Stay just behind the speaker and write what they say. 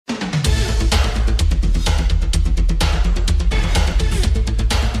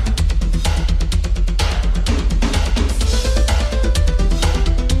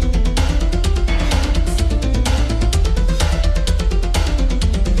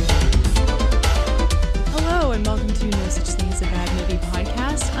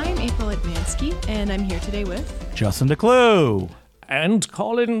and I'm here today with Justin DeClue. And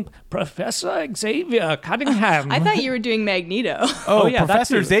calling Professor Xavier Cunningham. I thought you were doing Magneto. Oh, yeah,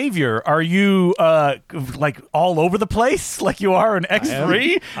 Professor Xavier, are you like all over the place like you are in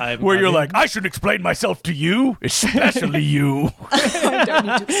X3? Where you're like, I should explain myself to you, especially you. I don't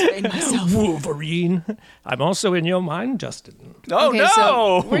need to explain myself. Wolverine. I'm also in your mind, Justin. Oh, Okay, no!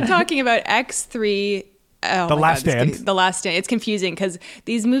 so we're talking about X3. Oh The my Last God, Stand. The Last Stand. It's confusing because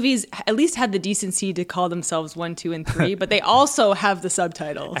these movies at least had the decency to call themselves 1, 2, and 3, but they also have the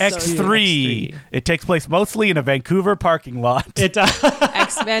subtitles. X3. It takes place mostly in a Vancouver parking lot.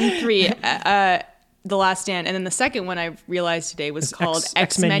 X-Men 3, The Last Stand. And then the second one I realized today was called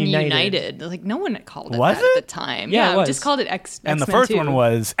X-Men United. Like, no one called it Was that it? at the time. Yeah, it was. Just called it X-Men And the first 2. one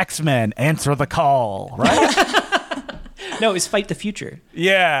was X-Men Answer the Call, right? No, it was Fight the Future.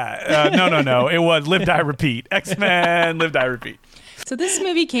 Yeah. No. It was Live, Die, Repeat. X-Men, Live, Die, Repeat. So this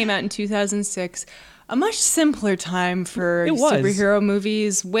movie came out in 2006, a much simpler time for It was. superhero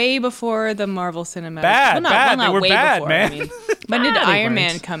movies, way before the Marvel Cinematic. Bad. They were way bad, before, man. I mean. When did They Iron weren't.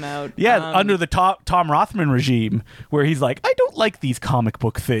 Man come out? Yeah, under the Tom Rothman regime, where he's like, I don't like these comic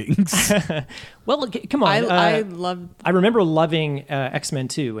book things. Well, come on. I love. I remember loving X-Men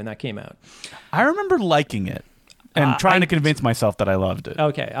 2 when that came out. I remember liking it and trying to convince myself that I loved it.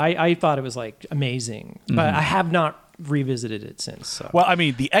 Okay, I thought it was like amazing, but I have not revisited it since. So. Well, I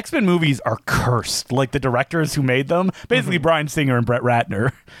mean, the X-Men movies are cursed. Like the directors who made them, basically Bryan Singer and Brett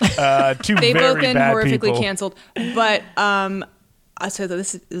Ratner, two They've very both been bad horrifically people. canceled. But so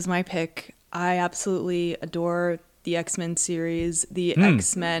this is my pick. I absolutely adore the X-Men series. The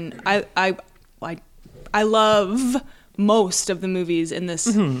X-Men. I love most of the movies in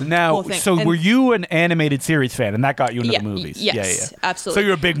this Now, whole thing. so And- were you an animated series fan, and that got you into Yeah, the movies? yes, absolutely. So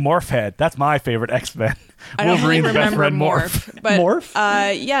you're a big Morph head. That's my favorite X-Men. I don't really Wolverine's best remember friend Morph. But,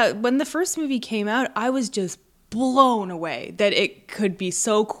 Morph? yeah, when the first movie came out, I was just blown away that it could be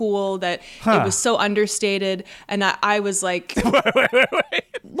so cool, that it was so understated. And I was like... Wait.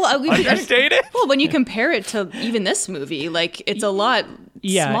 Well, Understated? Well, when you compare it to even this movie, like, it's a lot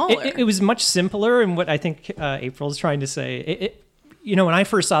smaller. It was much simpler, and what I think April's trying to say, when I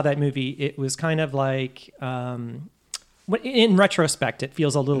first saw that movie, it was kind of like, in retrospect, it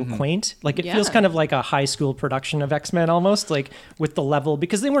feels a little quaint. Like it feels kind of like a high school production of X-Men almost, like with the level,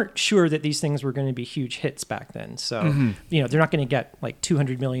 because they weren't sure that these things were going to be huge hits back then. So, they're not going to get like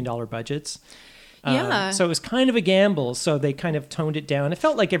 $200 million budgets. Yeah. So it was kind of a gamble. So they kind of toned it down. It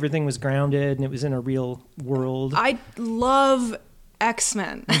felt like everything was grounded and it was in a real world. I love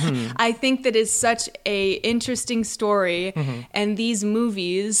X-Men. I think that is such a interesting story, and these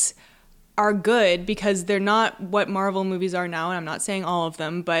movies are good because they're not what Marvel movies are now, and I'm not saying all of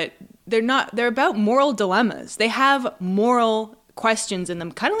them, but they're about moral dilemmas. They have moral questions in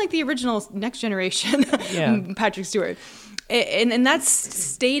them, kind of like the original Next Generation, Patrick Stewart. And that's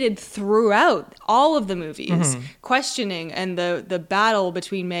stated throughout all of the movies, questioning and the battle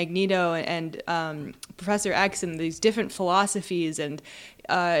between Magneto and Professor X and these different philosophies, and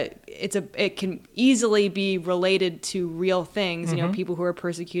it can easily be related to real things. People who are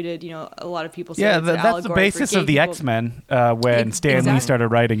persecuted. A lot of people say it's an that's the allegory basis for of the gay people. X-Men when Stan Lee Exactly. started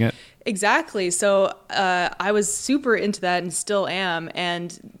writing it. Exactly. So I was super into that and still am,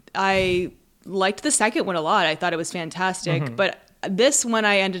 and I liked the second one a lot. I thought it was fantastic, but this one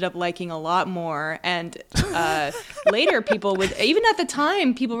I ended up liking a lot more. And later, people even at the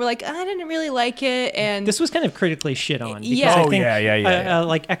time, people were like, I didn't really like it. And This was kind of critically shit on. Because Yeah. I Oh, think, yeah.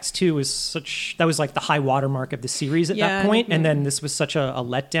 like X2 was like the high watermark of the series at that point, and then this was such a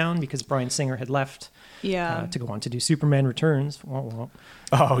letdown because Bryan Singer had left to go on to do Superman Returns. Wah, wah.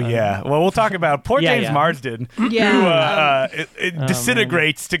 Oh, yeah. Well, we'll talk about poor Yeah, James yeah. Marsden, Yeah. who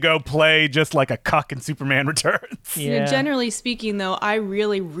disintegrates to go play just like a cuck in Superman Returns. Yeah. Generally speaking, though, I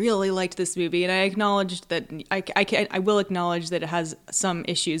really, really liked this movie, and I acknowledged that I will acknowledge that it has some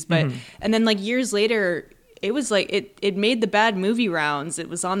issues, but and then like years later, it was like it made the bad movie rounds. It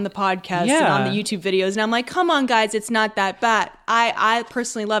was on the podcast and on the YouTube videos, and I'm like, come on, guys, it's not that bad. I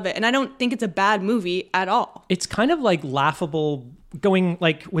personally love it, and I don't think it's a bad movie at all. It's kind of like laughable going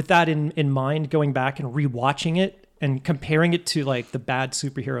like with that in mind, going back and rewatching it and comparing it to like the bad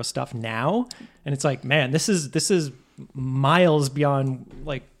superhero stuff now, and it's like, man, this is miles beyond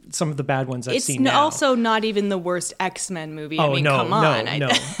like some of the bad ones I've seen now. Also not even the worst X-Men movie. Oh, I mean, no, come on. no,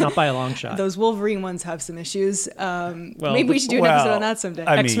 not by a long shot. Those Wolverine ones have some issues. Maybe we should do an well, episode on that someday.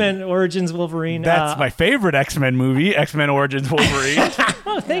 I mean, X-Men Origins Wolverine. That's my favorite X-Men movie, X-Men Origins Wolverine.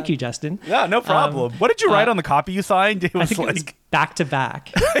 Oh, thank you, Justin. Yeah, no problem. What did you write on the copy you signed? It I was think it like was back to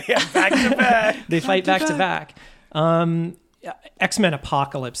back. yeah, back to back. They fight back to back. X-Men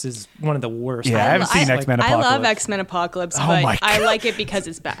Apocalypse is one of the worst. Yeah, I haven't seen X-Men Apocalypse. I love X-Men Apocalypse, but I like it because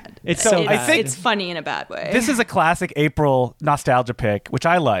it's bad. It's so bad. I think it's funny in a bad way. This is a classic April nostalgia pick, which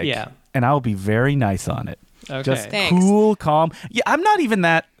I like. Yeah. And I will be very nice on it. Okay. Just Thanks. cool, calm. Yeah, I'm not even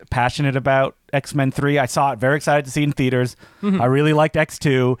that passionate about X-Men 3. I saw it, very excited to see it in theaters. I really liked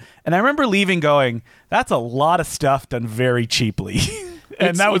X2. And I remember leaving going, that's a lot of stuff done very cheaply.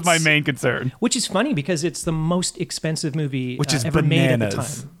 And that was my main concern. Which is funny because it's the most expensive movie Which is ever made at the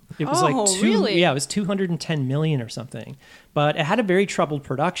bananas. time. It was really? Yeah, it was 210 million or something. But it had a very troubled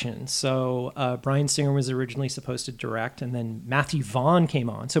production. So Bryan Singer was originally supposed to direct, and then Matthew Vaughn came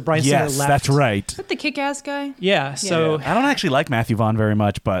on. So Bryan Singer left. Yes, that's right. But the Kick-Ass guy? Yeah, so I don't actually like Matthew Vaughn very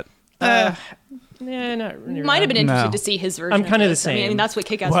much, but yeah, not really. Might have been interested No. to see his version. I'm kind of the this. I mean, same. that's what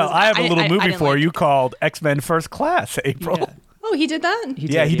Kick-Ass well, was. I have a little movie didn't for like. you called X-Men First Class, April. Yeah. Oh, he did that? He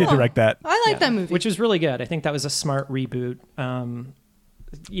did direct that. I like that movie. Which was really good. I think that was a smart reboot.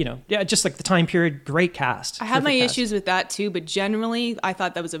 Just like the time period, great cast. I had my terrific cast. issues with that too, but generally, I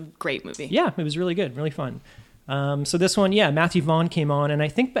thought that was a great movie. Yeah, it was really good, really fun. So this one, Matthew Vaughn came on, and I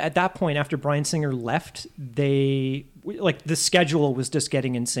think at that point, after Bryan Singer left, the schedule was just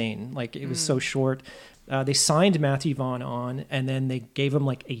getting insane. Like it was so short. They signed Matthew Vaughn on, and then they gave him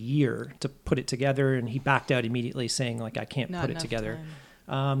like a year to put it together, and he backed out immediately, saying like, "I can't Not put it enough together."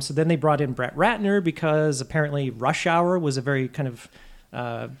 time. So then they brought in Brett Ratner because apparently Rush Hour was a very kind of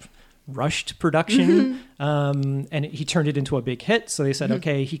rushed production, and he turned it into a big hit. So they said,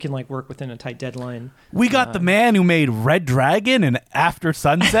 okay, he can like work within a tight deadline. We got the man who made Red Dragon and After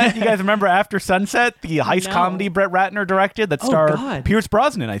Sunset. You guys remember After Sunset, the heist No. comedy Brett Ratner directed that Oh, starred God. Pierce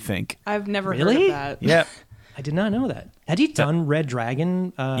Brosnan, I think. I've never heard Really? of that. Yep. I did not know that. Had he done Red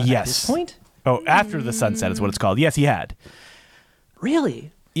Dragon at Yes. this point? Oh, After the Sunset is what it's called. Yes, he had.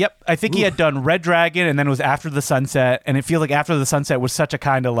 Really? Yep, I think he had done Red Dragon, and then it was After the Sunset, and it feels like After the Sunset was such a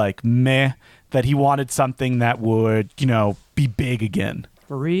kind of like meh that he wanted something that would, be big again.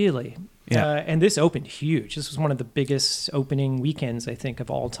 Really? Yeah. And this opened huge. This was one of the biggest opening weekends, I think,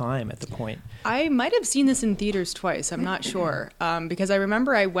 of all time at the point. I might have seen this in theaters twice. I'm not sure. Because I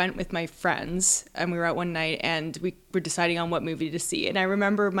remember I went with my friends and we were out one night and we were deciding on what movie to see. And I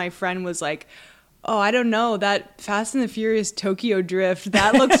remember my friend was like, oh, I don't know, that Fast and the Furious Tokyo Drift,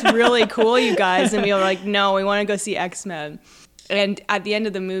 that looks really cool, you guys. And we were like, no, we want to go see X-Men. And at the end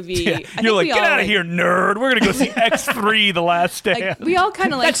of the movie, I think You're like, we get all, out of here, nerd. We're going to go see X3, The Last Stand. Like, we all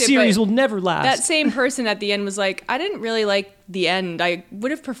kind of liked That series it, will but never last. that same person at the end was like, I didn't really like the end. I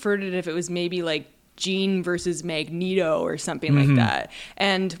would have preferred it if it was maybe like Jean versus Magneto or something like that.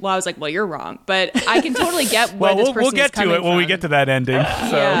 And I was like, well, you're wrong. But I can totally get where well, this person we'll get is coming to it when we from. get to that ending.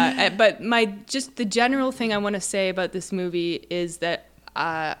 So. Yeah, but the general thing I want to say about this movie is that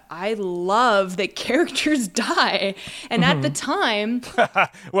I love that characters die, and at the time,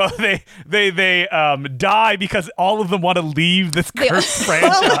 Well, they die because all of them want to leave this cursed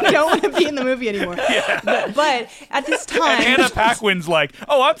franchise. I don't want to be in the movie anymore. But at this And time, Hannah Paquin's like,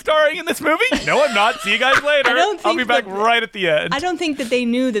 oh, I'm starring in this movie? No, I'm not. See you guys later. don't I'll be think back that- right at the end. I don't think that they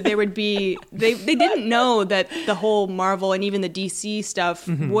knew that there would be. They didn't know that the whole Marvel and even the DC stuff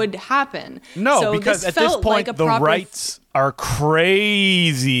would happen. No, So because at this felt point, like a the proper- rights are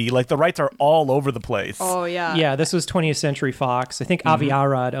crazy. Like, the rights are all over the place. Oh yeah. Yeah, this was 20th Century Fox. I think Avi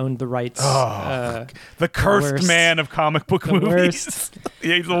Arad owned the rights. The cursed worst. man of comic book The movies. worst.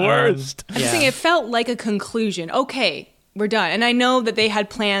 Yeah, he's the worst. I'm just saying it felt like a conclusion. Okay, we're done. And I know that they had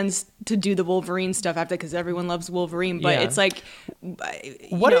plans to do the Wolverine stuff after because everyone loves Wolverine, but Yeah. it's like,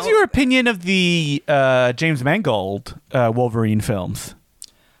 What is your opinion of the James Mangold Wolverine films?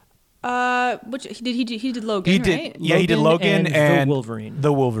 Which he did Logan, He did, right? yeah, he did Logan Logan and and The Wolverine.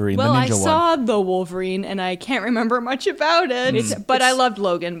 The Wolverine, Well, the I ninja one. saw the Wolverine, and I can't remember much about it. But I loved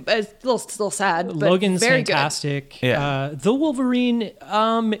Logan. But it's still sad. But Logan's very fantastic. Yeah. The Wolverine,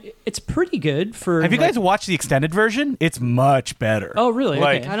 it's pretty good for. Have you guys watched the extended version? It's much better. Oh, really?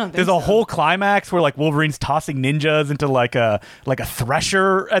 Like, Okay. I don't think there's a so. whole climax where like Wolverine's tossing ninjas into like a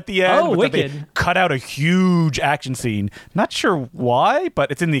thresher at the end. Oh, but then wicked. They cut out a huge action scene. Not sure why, but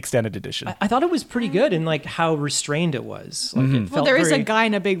it's in the extended edition. I thought it was pretty good in like how restrained it was. Like, it Well, felt there is a very- guy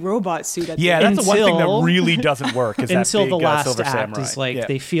in a big robot suit at the Yeah, end. that's the one thing that Until- really doesn't work. Is until that big, the last Silver act Samurai. is like yeah.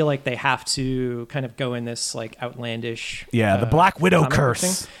 they feel like they have to kind of go in this like outlandish. Yeah, the Black Widow comic book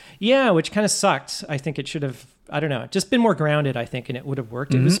curse. thing. Yeah, which kind of sucked. I think it should have. I don't know, just been more grounded. I think, and it would have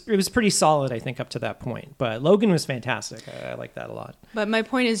worked. Mm-hmm. It was pretty solid. I think up to that point. But Logan was fantastic. I like that a lot. But my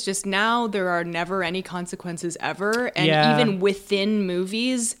point is just now there are never any consequences ever. And Yeah. even within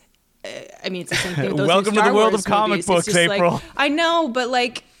movies, I mean, it's the same thing with those new Welcome to Star the world Wars of comic movies. It's books, just like- April. I know, but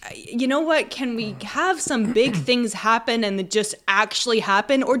like, you know what? Can we have some big things happen and it just actually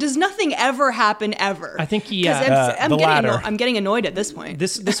happen, or does nothing ever happen ever? I think, 'Cause yeah. The latter. I'm getting annoyed at this point.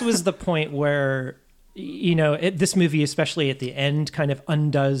 This was the point where, this movie, especially at the end, kind of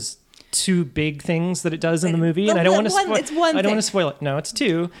undoes two big things that it does in the movie, and I don't want to it's one I don't thing. want to spoil it. No, it's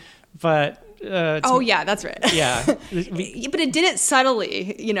two, but yeah, that's right. yeah, But it did it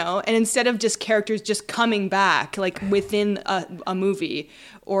subtly, and instead of just characters just coming back like within a movie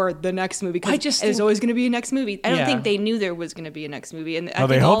or the next movie, I because just there's think- always going to be a next movie. I don't Yeah. think they knew there was going to be a next movie, and I Oh,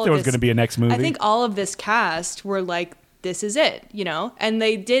 they think hoped all there of was this- going to be a next movie. I think all of this cast were like, this is it, and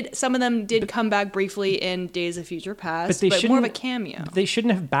they did. Some of them did come back briefly in Days of Future Past, they but more of a shouldn't- cameo. they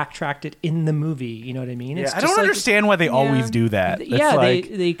shouldn't have backtracked it in the movie. You know what I mean? Yeah, It's I just don't like- understand why they always do that. It's Yeah,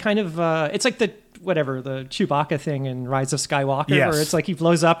 like, they kind of it's like the Chewbacca thing in Rise of Skywalker, Yes. where it's like he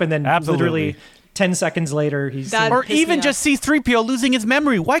blows up and then Absolutely. literally 10 seconds later he's That- or pissed me even off. just C-3PO losing his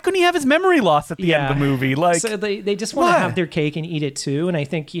memory. Why couldn't he have his memory lost at the end of the movie? Like, so they just want to what? have their cake and eat it too. And I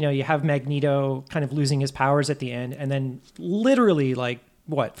think you have Magneto kind of losing his powers at the end, and then literally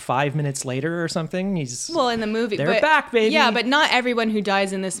 5 minutes later or something, he's Well, in the movie, They're but- back, baby. Yeah, but not everyone who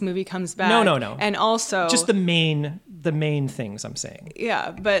dies in this movie comes back. No. And also, just the main things I'm saying. yeah,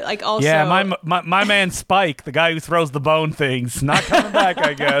 but like also, yeah, my man Spike, the guy who throws the bone things, not coming back,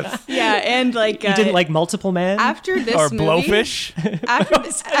 I guess. yeah, and like You didn't like Multiple Man? after this Or movie, Blowfish. After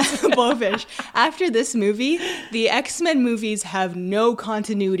this, Blowfish. After this movie, the X-Men movies have no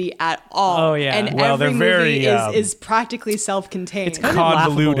continuity at all. Oh, yeah. and Well, every they're very, movie is practically self-contained. It's kind of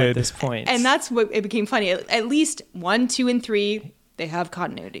laughable convoluted. at this point. and that's what it became funny. At least 1, 2, and 3, they have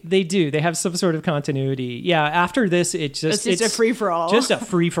continuity. They do. They have some sort of continuity. Yeah. After this, it's just a free-for-all. Just a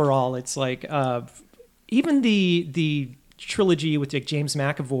free for all. It's like even the trilogy with James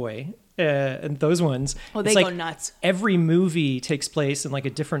McAvoy and those ones. Oh, they it's go like nuts. Every movie takes place in like a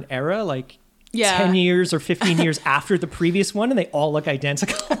different era, like Yeah. 10 years or 15 years after the previous one, and they all look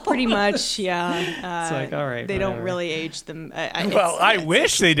identical. Pretty much, yeah. It's like, all right, They don't whatever. really age them. Well, I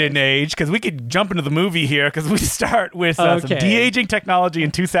wish they didn't age, because we could jump into the movie here, because we start with some Okay. de-aging technology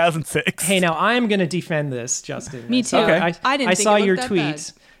in 2006. Hey, now I'm going to defend this, Justin. Me too. Okay. I didn't I think saw it your looked that tweet.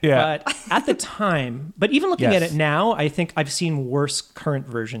 bad. Yeah. But at the time, but even looking Yes. at it now, I think I've seen worse current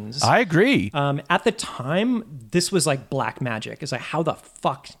versions. I agree. At the time, this was like black magic. It's like, how the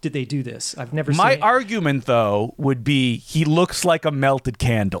fuck did they do this? I've never My seen argument, though, would be he looks like a melted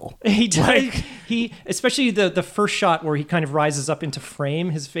candle. He does. He, especially the first shot where he kind of rises up into frame.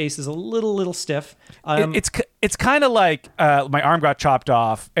 His face is a little stiff. It's kind of like my arm got chopped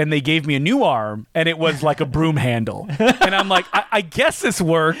off, and they gave me a new arm, and it was like a broom handle. And I'm like, I guess this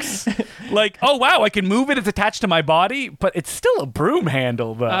works. Like, oh wow, I can move it. It's attached to my body, but it's still a broom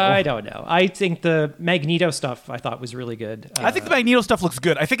handle, though. I don't know. I think the Magneto stuff I thought was really good. I think the Magneto stuff looks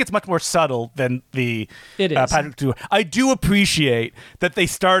good. I think it's much more subtle than the It is. Patrick Stewart. I do appreciate that they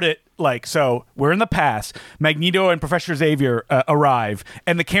start it like, so we're in the past. Magneto and Professor Xavier arrive,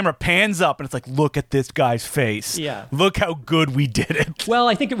 and the camera pans up, and it's like, look at this guy's face. Yeah. Look how good we did it. Well,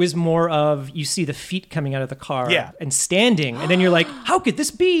 I think it was more of you see the feet coming out of the car Yeah. and standing, and then you're like, how could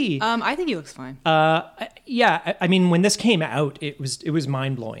this be? I think he looks fine. Yeah, I mean, when this came out, it was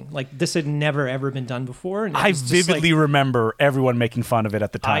mind blowing. Like this had never ever been done before. And it I was just vividly like, remember everyone making fun of it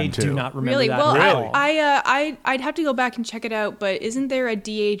at the time, I too. do not remember Really? that. Well, at all. I'd have to go back and check it out. But isn't there a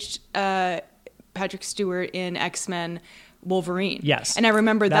de-aged Patrick Stewart in X-Men Wolverine? Yes. And I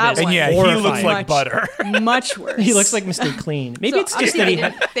remember That that is And one. yeah, he Horrifying. looks like butter. Much worse. He looks like Mr. Clean. Maybe So it's just that he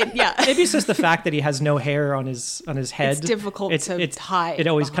obviously had, yeah. maybe it's just the fact that he has no hair on his head. It's difficult to hide It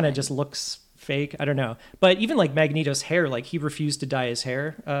always kind of behind. just looks fake. I don't know. But even like Magneto's hair, like he refused to dye his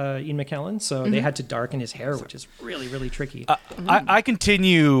hair, Ian McKellen, so Mm-hmm. they had to darken his hair, which is really, really tricky. I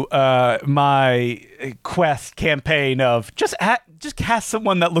continue my quest campaign of just cast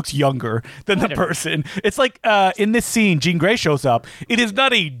someone that looks younger than the don't know. person. It's like in this scene, Jean Grey shows up. It is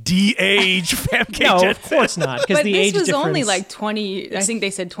not a de-age Famke no, of Jensen. course not, because But the this age was difference. only like 20. I think they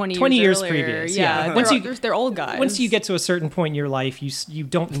said 20 years earlier. previous, Yeah, yeah. they're old guys. Once you get to a certain point in your life, you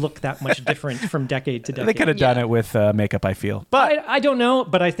don't look that much different from decade to decade. They could have done Yeah. it with makeup, I feel. But I don't know,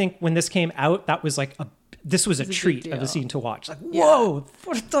 but I think when this came out, that was like this was a big treat of a deal. scene to watch. Like, whoa,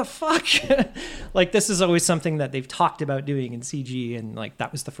 what the fuck? Like, this is always something that they've talked about doing in CG, and like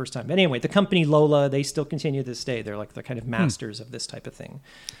that was the first time. But anyway, the company Lola, they still continue to this day. They're like the kind of masters of this type of thing.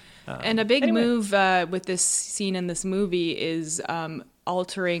 And a big Anyway. move with this scene in this movie is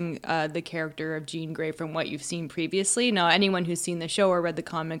altering the character of Jean Grey from what you've seen previously. Now, anyone who's seen the show or read the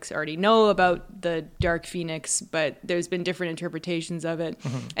comics already know about the Dark Phoenix, but there's been different interpretations of it.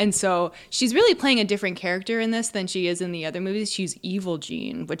 And so she's really playing a different character in this than she is in the other movies. She's evil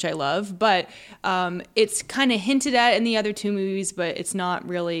Jean, which I love, but it's kind of hinted at in the other two movies, but it's not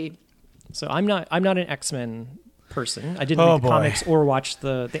really... So I'm not an X-Men person. I didn't Oh, read the boy. comics or watch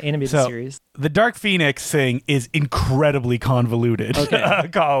the animated series. The Dark Phoenix thing is incredibly convoluted. Okay.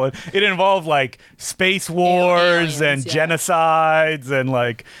 Colin. It involved like space wars aliens, and yeah. genocides and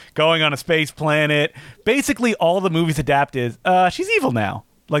like going on a space planet. Basically, all the movies adapt is she's evil now.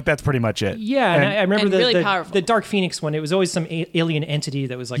 Like that's pretty much it. Yeah, and I remember and really powerful. the Dark Phoenix one. It was always some alien entity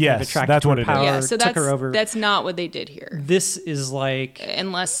that was like kind of Yes, attracted that's to what her it is. power, Yeah, so took her over. that's not what they did here. This is like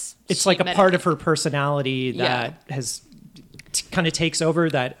Unless it's she like a met part of her personality Yeah. that has kind of takes over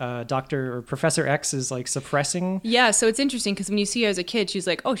that Dr. or Professor X is like suppressing. Yeah, so it's interesting because when you see her as a kid, she's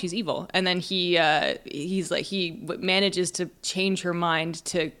like, "Oh, she's evil," and then he manages to change her mind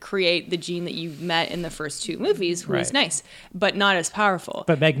to create the Jean that you met in the first two movies, who is Right. nice, but not as powerful.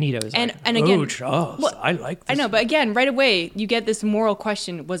 But Magneto is And- like, and again- oh, Charles, well, I like this. I know, but again, right away you get this moral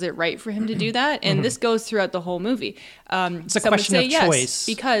question: was it right for him to do that? And this goes throughout the whole movie. It's a some would question say of yes, choice.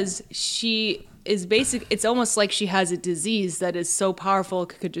 because she is basic. It's almost like she has a disease that is so powerful it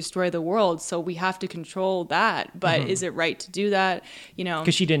could destroy the world. So we have to control that. But is it right to do that? You know,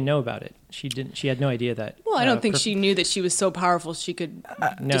 Because she didn't know about it. She had no idea that. well, I don't think she knew that she was so powerful she could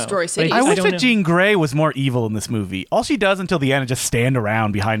no. destroy But cities. I I wish don't that know. Jean Grey was more evil in this movie. All she does until the end is just stand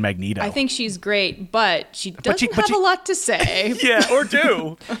around behind Magneto. I think she's great, but she doesn't she- have she- a lot to say. Yeah, or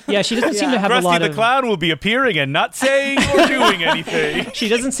do. Yeah, she doesn't seem to have a Krusty lot the of. Clown will be appearing and not saying or doing anything. She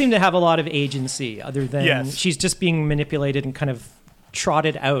doesn't seem to have a lot of agency, other than Yes. she's just being manipulated and kind of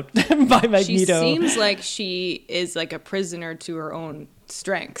trotted out by Magneto. She seems like she is like a prisoner to her own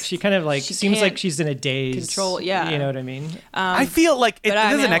strength. She kind of like She seems like can't she's in a daze. control- yeah. You know what I mean? I feel like but I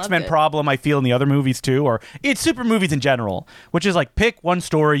this is mean, an I loved X-Men it. problem I feel in the other movies too, or it's super movies in general, which is like pick one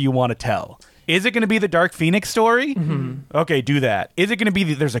story you want to tell. Is it going to be the Dark Phoenix story? Okay, do that. Is it going to be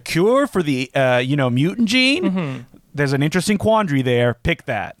there's a cure for the mutant gene? There's an interesting quandary there. Pick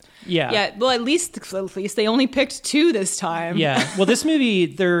that. Yeah. Yeah, well, at least they only picked two this time. Yeah. Well, this movie,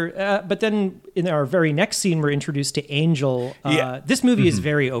 but then in our very next scene, we're introduced to Angel. Yeah. This movie is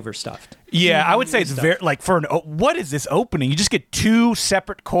very overstuffed. Yeah, I would say it's very like for what is this opening? You just get two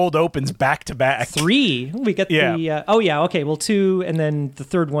separate cold opens back to back. 3, we get Yeah. the okay, well 2, and then the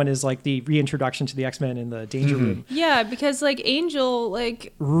third one is like the reintroduction to the X-Men in the Danger Room. Yeah, because like Angel,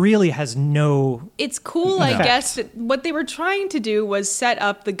 like Really has no. it's cool, I Effect. guess. That what they were trying to do was set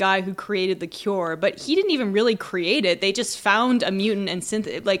up the guy who created the cure, but he didn't even really create it. They just found a mutant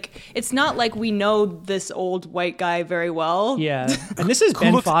and like it's not like we know this old white guy very well. Yeah, and this is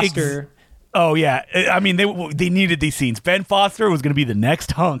Ben looks Foster. Oh yeah, I mean they needed these scenes. Ben Foster was going to be the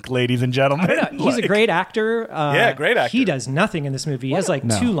next hunk, ladies and gentlemen. He's a great actor. Yeah, great actor. He does nothing in this movie. He has like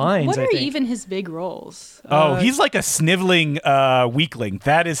 2 lines. What I are think. even his big roles? Oh, he's like a sniveling weakling.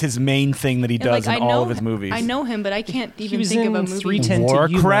 That is his main thing that he And, does like, in all of his movies. I know him, but I can't even was think of in a movie. 310 to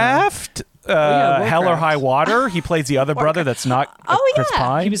Yuma. Warcraft. yeah, Hell or Warcraft. High Water. He plays the other brother that's not Chris yeah.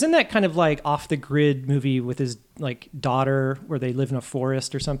 Pine. He was in that kind of like off the grid movie with his like daughter where they live in a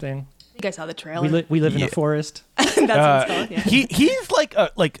forest or something. I think I saw the trailer. We live in a forest. That's what it's called. Yeah. He's like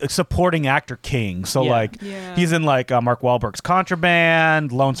a supporting actor king. So Yeah. like Yeah. he's in like Mark Wahlberg's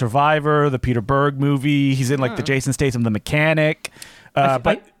Contraband, Lone Survivor, the Peter Berg movie. He's in like the Jason Statham, The Mechanic.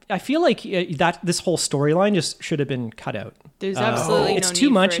 But I feel like that this whole storyline just should have been cut out. There's absolutely It's no too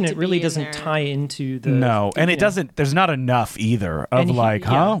need much, for and it it to really be in doesn't there. tie into the no, and you it know. doesn't. There's not enough either of And he- like, yeah.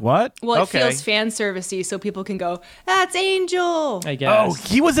 huh? What? Well, it okay. feels fan servicey, so people can go, "That's Angel." I Oh,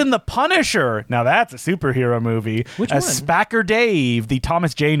 guess. he was in The Punisher. Now that's a superhero movie. Which as one? Spacker Dave, the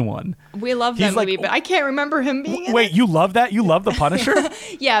Thomas Jane one. We love He's that like- movie, but I can't remember him being in Wait, you love that? You love The Punisher?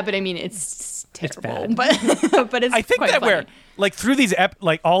 it. Yeah, but I mean, it's terrible. bad. But it's I think quite that funny. we're like through these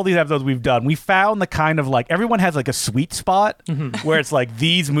all these episodes we've done, we found the kind of like everyone has like a sweet spot where it's like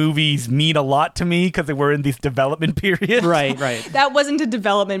these movies mean a lot to me because they were in these development periods. Right. That wasn't a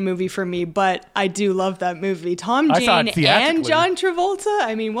development movie for me, but I do love that movie. Tom I saw Jane it theatrically. and John Travolta.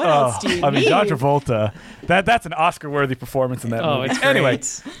 I mean, what else do you I mean, need? John Travolta. That's an Oscar-worthy performance in that Oh, movie. it's Anyway,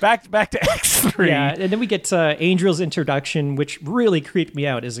 great. back to X3. Yeah, and then we get Angel's introduction, which really creeped me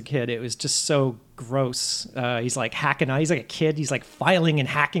out as a kid. It was just so gross. He's like hacking. He's like a kid. He's like filing and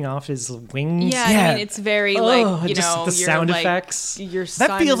hacking off his wings. Yeah, Yeah. I mean, it's very Oh, like, you just know, the you're, sound like, effects. Your That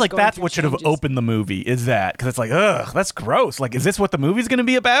son feels is like going that's through what should have changes. opened the movie. Is that because it's like, ugh, that's gross. Like, is this what the movie's going to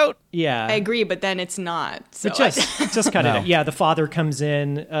be about? Yeah. I agree, but then it's not. So But just kind No. of, yeah, the father comes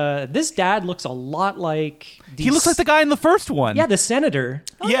in. This dad looks a lot like... He looks like the guy in the first one. Yeah, the senator.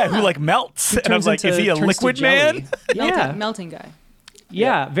 Yeah, who like melts. And I was like, is he a turns to liquid man? jelly. Yeah. melting guy.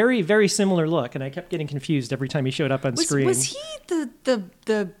 Yeah, very, very similar look. And I kept getting confused every time he showed up on screen. Was he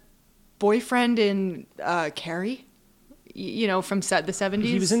the boyfriend in Carrie? You know, from the 70s?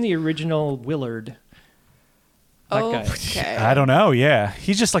 He was in the original Willard. That guy. Okay. I don't know. Yeah,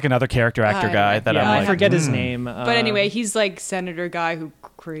 he's just like another character actor guy that Yeah, I'm I like, forget his name. But anyway, he's like senator guy who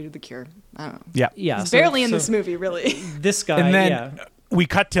created the cure. I don't know. yeah. yeah, He's so- barely in so this movie, really. This guy, And then yeah. we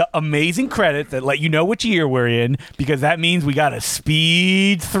cut to amazing credits that let you know which year we're in because that means we got to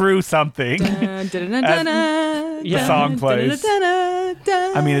speed through something. The song plays.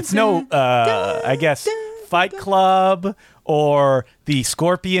 I mean, it's no, I guess, Fight Club or the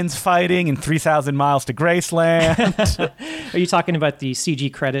Scorpions fighting in 3,000 Miles to Graceland. Are you talking about the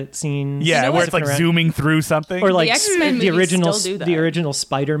CG credit scenes? Yeah, know where what? it's like Around? zooming through something. Or like The X-Men the movies original, still do that. the original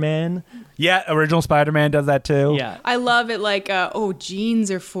Spider-Man. Yeah, original Spider-Man does that too. Yeah. I love it. Like,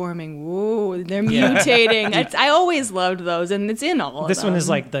 genes are forming. Whoa, they're mutating. I always loved those, and it's in all of This one them. is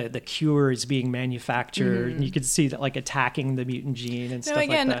like the cure is being manufactured, and you can see that like attacking the mutant gene and So stuff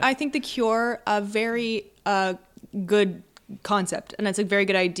again, like that. I think the Cure a very good concept, and it's a very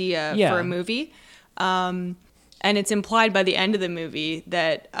good idea Yeah. for a movie. And it's implied by the end of the movie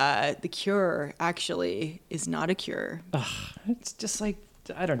that the Cure actually is not a cure. It's just like,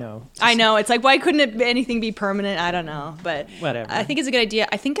 I don't know. I know, it's like, why couldn't anything be permanent? I don't know, but Whatever. I think it's a good idea.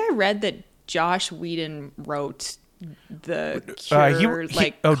 I think I read that Josh Whedon wrote the Cure, Did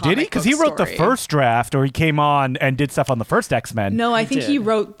he? comic Because he book wrote the story. first draft, or he came on and did stuff on the first X-Men. No, I think he did.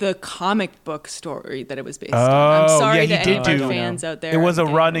 wrote the comic book story that it was based Oh, on. I'm sorry yeah, he to any did of our do- fans out there. It was a I'm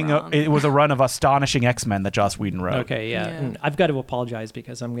getting running. it wrong. It was a run of astonishing X-Men that Joss Whedon wrote. Okay, yeah. Yeah. And I've got to apologize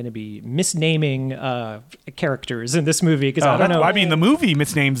because I'm going to be misnaming characters in this movie because Oh, I don't know. I mean, the movie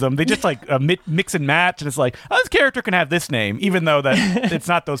misnames them. They just like mix and match, and it's like, oh, this character can have this name, even though that it's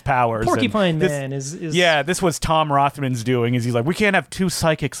not those powers. Porcupine And this- Man is Yeah, this was Tom Rothman's doing. Is he's like, we can't have two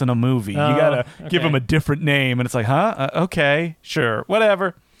psychics in a movie. You Oh, gotta give okay. him a different name, and it's like, huh? Okay, sure,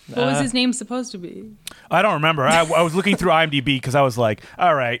 whatever. What was his name supposed to be? I don't remember. I was looking through IMDb because I was like,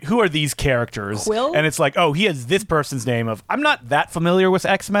 all right, who are these characters? Quill? And it's like, oh, he has this person's name of. I'm not that familiar with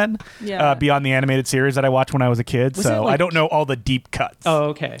X-Men Yeah. beyond the animated series that I watched when I was a kid, Was it so like- I don't know all the deep cuts. Oh,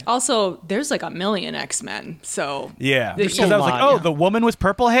 okay. Also, there's like a million X-Men, so Yeah, There's because a I was like, lot, oh, yeah. the woman with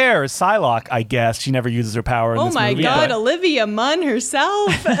purple hair is Psylocke. I guess she never uses her power. In oh this my movie, god, but- Olivia Munn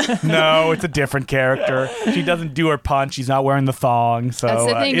herself. no, it's a different character. She doesn't do her punch. She's not wearing the thong. So That's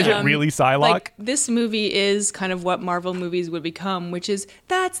the thing. is it really Psylocke? Like, this movie is kind of what Marvel movies would become, which is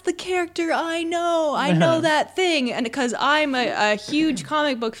that's the character I know. I know that thing, and because I'm a huge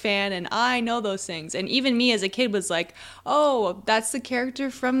comic book fan and I know those things, and even me as a kid was like, oh, that's the character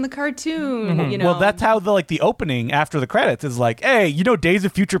from the cartoon. You know, Well, that's how the opening after the credits is like, hey, you know, Days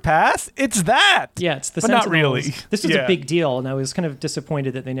of Future Past? It's that. Yeah, it's the but not Sentinels. really. This was Yeah. a big deal, and I was kind of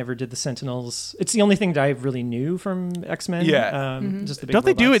disappointed that they never did the Sentinels. It's the only thing that I really knew from X-Men. Yeah. Just the big Don't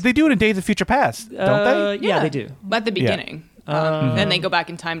they do robots. it? They do it in Days of Future Past, don't they? Yeah, they do. at the beginning. Then they go back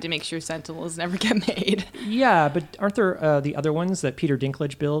in time to make sure Sentinels never get made. Yeah, but aren't there the other ones that Peter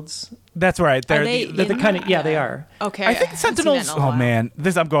Dinklage builds? That's right. They're they the- The in kind of that? they are. Okay, I think haven't seen that Sentinels. in a Oh while. man,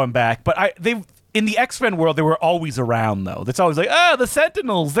 I'm going back, but they in the X-Men world they were always around though. It's always like, oh, the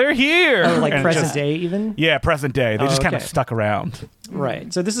Sentinels, they're here. Oh, like And present just- day even. Yeah, present day. They Oh, just kind of okay. stuck around.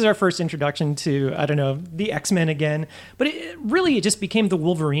 Right. So this is our first introduction to, I don't know, the X-Men again. But it just became the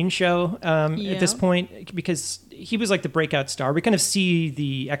Wolverine show at this Yeah. point because he was like the breakout star. We kind of see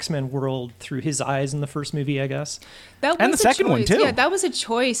the X-Men world through his eyes in the first movie, I guess. That And was the a second one, choice. too. Yeah, that was a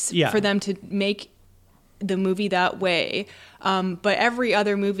choice Yeah. for them to make the movie that way. But every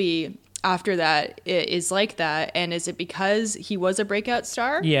other movie after that is like that. And is it because he was a breakout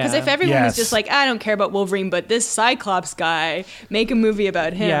star? Yeah. Because if everyone Yes. was just like, I don't care about Wolverine, but this Cyclops guy, make a movie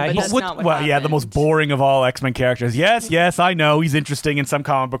about him. Yeah, but he's- that's What- not what well, happened. yeah, the most boring of all X-Men characters. Yes, I know he's interesting in some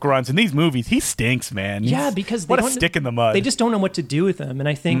comic book runs. In these movies, he stinks, man. Yeah, He's- because what they a don't- stick in the mud. They just don't know what to do with him. And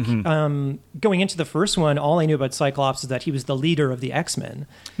I think going into the first one, all I knew about Cyclops is that he was the leader of the X-Men.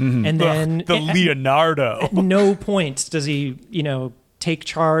 And then the Leonardo. at no point does he, take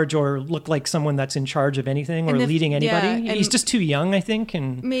charge or look like someone that's in charge of anything or leading anybody. and He's just too young, I think.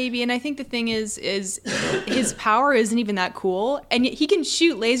 And maybe, and I think the thing is his power isn't even that cool, and yet he can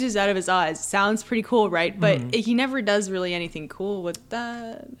shoot lasers out of his eyes. Sounds pretty cool, right? But he never does really anything cool with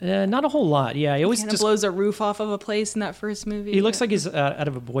that. not a whole lot. Yeah, he always Kind of just blows a roof off of a place in that first movie. he looks like he's out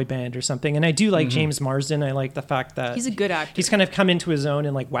of a boy band or something. And I do like James Marsden. I like the fact that He's a good actor. He's kind of come into his own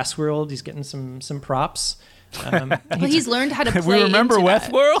in like Westworld. He's getting some props. Well, he's learned how to play. We remember into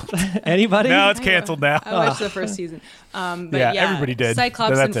that. Westworld? Anybody? No, it's canceled now. I watched the first season. But Yeah, everybody did.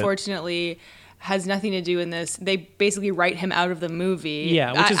 Cyclops, That's it. unfortunately, has nothing to do in this. They basically write him out of the movie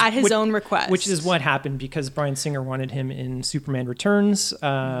Yeah, at his own request. Which is what happened because Bryan Singer wanted him in Superman Returns.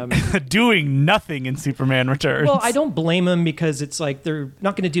 Doing nothing in Superman Returns. Well, I don't blame him because it's like they're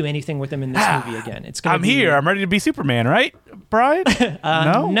not going to do anything with him in this movie again. It's going I'm here. I'm ready to be Superman, right, Brian?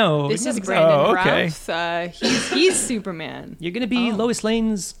 No? No, This is no, Brandon Oh, okay. Routh. He's Superman. you're going to be Lois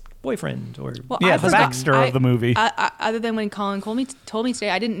Lane's boyfriend or Well, Yeah, I the forgot- Baxter of the movie. other than when Colin told me today,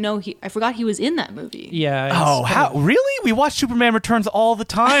 I didn't know I forgot he was in that movie. yeah. it's Oh, kind how? of- Really? We watch Superman Returns all the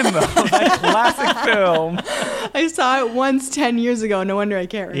time, though. That classic film. I saw it once 10 years ago. No wonder I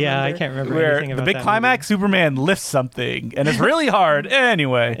can't remember. Yeah, I can't remember Where anything the about big that climax, Superman lifts something, and it's really hard.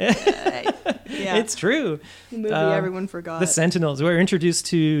 Anyway, Yeah, Movie. It's true. the movie everyone forgot. The Sentinels. We were introduced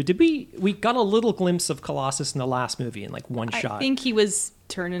to. We got a little glimpse of Colossus in the last movie in like one I shot. think he was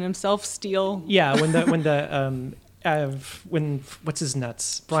turning himself steel. Yeah, when what's his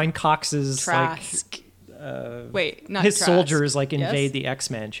nuts? Brian Cox's Trask. Wait, not his Trask. soldiers like Yes? invade the X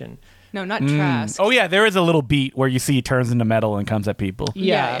Mansion. No, not Trask. oh yeah, there is a little beat where you see he turns into metal and comes at people.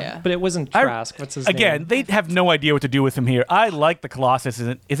 Yeah. But it wasn't Trask. What's his Again, name? they have no idea what to do with him here. I like the Colossus.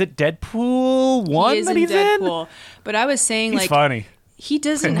 Is it Deadpool 1 He is that in he's Deadpool. But I was saying, He's like, funny. he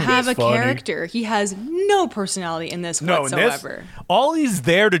doesn't He's have a funny. character. He has no personality in this No, in whatsoever. this, all he's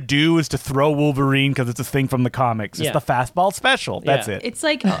there to do is to throw Wolverine because it's a thing from the comics. It's Yeah. the fastball special. That's Yeah. it. It's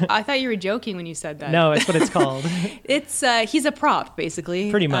like I thought you were joking when you said that. No, it's what it's called. It's he's a prop basically.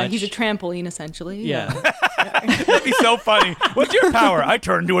 Pretty much. He's a trampoline essentially. Yeah. That'd be so funny. What's your power? I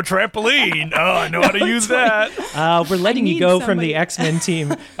turn into a trampoline. Oh, I know how to use that. We're letting you need go from somebody. the X-Men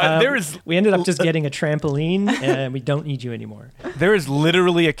team. We ended up just getting a trampoline, and we don't need you anymore. There is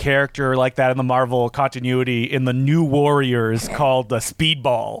literally a character like that in the Marvel continuity in the New Warriors called the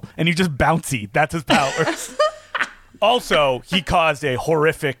Speedball, and he's just bouncy. That's his powers. Also, he caused a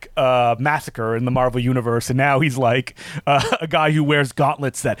horrific massacre in the Marvel universe, and now he's like a guy who wears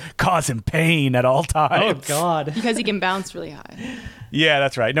gauntlets that cause him pain at all Oh, times. God. Because he can bounce really high. Yeah,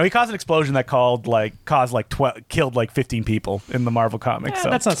 that's right. No, he caused an explosion that killed like 15 people in the Marvel comics. So.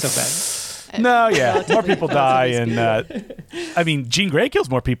 That's not so bad. No, yeah, more Relatively- people die, relatively and I mean, Jean Grey kills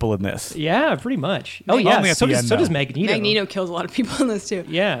more people in this. Yeah, pretty much. Oh, Only yeah. at So the does, end, so does though. Magneto. Magneto kills a lot of people in this too.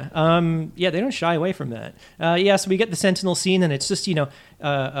 Yeah. They don't shy away from that. So we get the Sentinel scene, and it's just,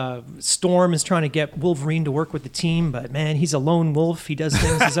 Storm is trying to get Wolverine to work with the team, but man, he's a lone wolf. He does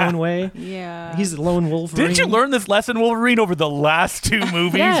things his own way. Yeah. He's a lone Wolverine. Didn't you learn this lesson, Wolverine, over the last two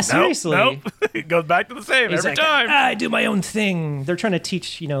movies? Yeah, Nope, seriously. Nope. It goes back to the same He's every like, time. I do my own thing. They're trying to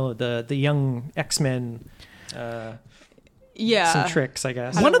teach, the young X-Men Yeah. some tricks, I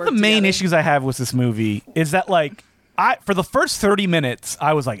guess. How One to of the work main together. issues I have with this movie is that, like, for the first 30 minutes,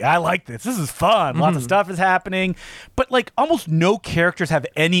 I was like, I like this. This is fun. Lots of stuff is happening. But, like, almost no characters have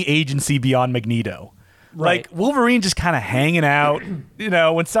any agency beyond Magneto. Right. Like, Wolverine just kind of hanging out.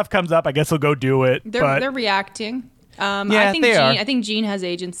 When stuff comes up, I guess he'll go do it. They're reacting. Yeah, I think they are. I think Jean has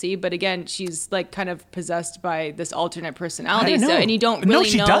agency, but again, she's like kind of possessed by this alternate personality. I don't know. And you don't No, really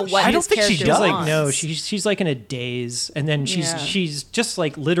she know does. what I don't his think she character does. Like wants. no, she's like in a daze, and then Yeah. she's just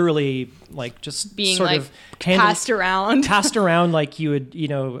like literally like just being sort like of handled- passed around. passed around like you would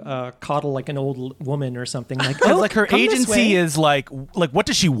coddle like an old woman or something like. Because, Oh, like, her come this agency way." is like, what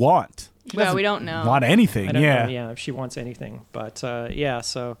does she want? She Well, doesn't we don't know. Want anything? I don't yeah. know, if she wants anything, but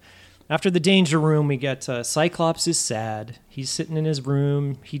so. After the danger room, we get Cyclops is sad. He's sitting in his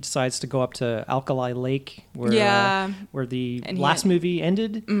room. He decides to go up to Alkali Lake, where the And he last had- movie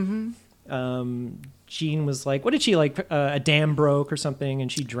ended. Mm-hmm. Jean was like, "What did she like? A dam broke or something, and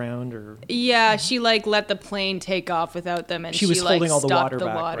she drowned." Or Yeah, she like let the plane take off without them, and She was like holding all the stopped water the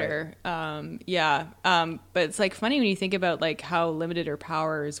back, water. But it's like funny when you think about like how limited her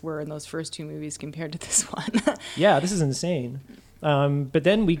powers were in those first two movies compared to this one. yeah, this is insane. But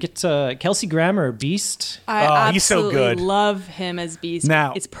then we get Kelsey Grammer, Beast. I he's so absolutely good. love him as Beast.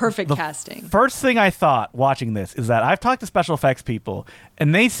 Now, it's perfect the casting. First thing I thought watching this is that I've talked to special effects people,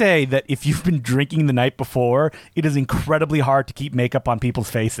 and they say that if you've been drinking the night before, it is incredibly hard to keep makeup on people's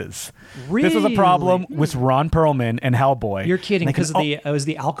faces. This was a problem with Ron Perlman and Hellboy. You're kidding, They can because was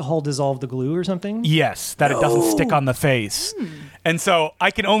the alcohol dissolved the glue or something? Yes, that it doesn't stick on the face. And so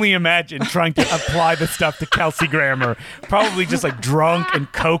I can only imagine trying to apply the stuff to Kelsey Grammer, probably just like drunk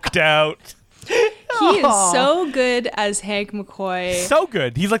and coked out. He is so good as Hank McCoy. So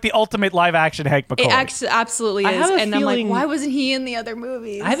good. He's like the ultimate live action Hank McCoy. It absolutely I is. have a And I'm like, feeling- why wasn't he in the other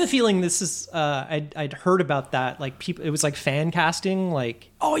movies? I have a feeling this is. I'd heard about that. Like people, it was like fan casting. Like,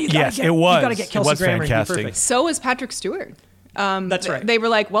 oh, you gotta Yes, get, it was. You gotta get It Kelsey was Grammer. fan He'd be casting. perfect. So is Patrick Stewart. That's right. They were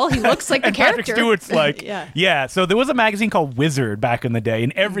like, well, he looks like the and character. Patrick Stewart's like, yeah. yeah. So there was a magazine called Wizard back in the day,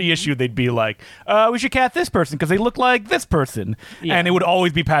 and every issue they'd be like, we should cast this person because they look like this person. Yeah. And it would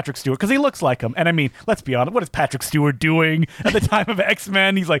always be Patrick Stewart because he looks like him. And I mean, let's be honest, what is Patrick Stewart doing at the time of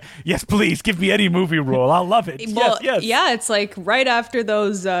X-Men? He's like, yes, please, give me any movie role. I'll love it. Well, yes. yeah, it's like right after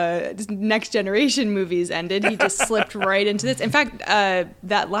those Next Generation movies ended, he just slipped right into this. In fact,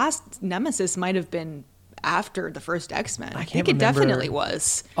 that last Nemesis might have been after the first X-Men. I think it remember. definitely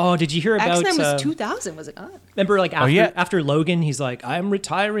was. Oh, did you hear about X-Men was 2000, was it not? Remember, like after, yeah. after Logan, he's like, "I'm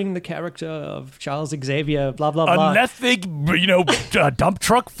retiring the character of Charles Xavier." Blah blah blah. Unless they, a dump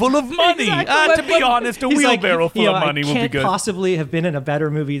truck full of money. Exactly. To be honest, a He's like, wheelbarrow full of I money would be can't good. possibly have been in a better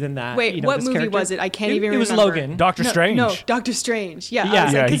movie than that. Wait, what this movie character. was it? I can't even It was remember. Logan. Doctor Strange. No, Doctor Strange. Yeah, Yeah. I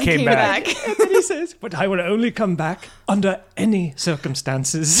was Yeah, like, he 'cause came back. and then he says, But I will only come back under any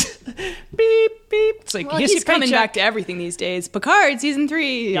circumstances. Beep beep. It's like, well, here's he's your coming paycheck. back to everything these days. Picard, season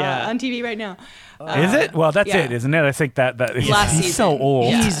 3, Yeah. on TV right now. Is it? Well, that's yeah. it, isn't it? I think that Last he's so season.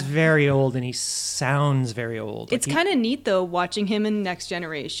 old. Yeah. He's very old and he sounds very old. It's kind of neat though, watching him in Next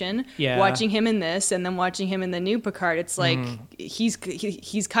Generation, Yeah. watching him in this, and then watching him in the new Picard. It's like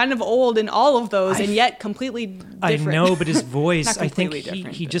he's kind of old in all of those, and yet completely different. I know, but his voice, Not I think completely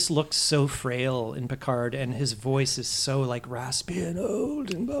different, he but- just looks so frail in Picard, and his voice is so like raspy and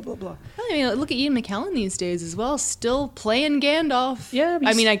old and blah blah blah. I mean, look at Ian McKellen these days as well, still playing Gandalf. Yeah, but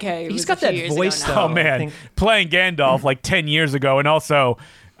I he's- mean, okay, it he's was got a few that years voice, ago though. now. Oh man, I think- playing Gandalf like 10 years ago, and also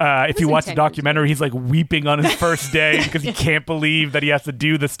if you wasn't watch 10 the years documentary, he's like weeping on his first day because he can't believe that he has to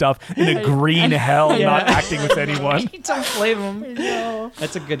do the stuff in a green hell, Yeah. not acting with anyone. Don't blame him.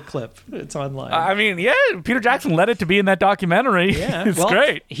 That's a good clip. It's online. I mean, yeah, Peter Jackson led it to be in that documentary. yeah, It's well,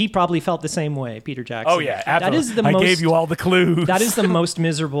 great. He probably felt the same way, Peter Jackson. Oh yeah, absolutely. That is the I most. gave you all the clues. That is the most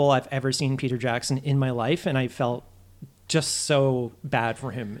miserable I've ever seen Peter Jackson in my life, and I felt just so bad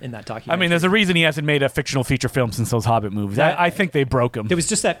for him in that I documentary. mean, there's a reason he hasn't made a fictional feature film since those Hobbit movies. I think they broke him. There was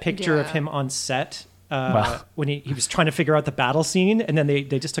just that picture of Yeah. him on set Well. when he was trying to figure out the battle scene, and then they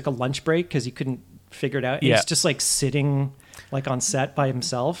just took a lunch break because he couldn't figure it out. And Yeah. He's just like sitting like on set by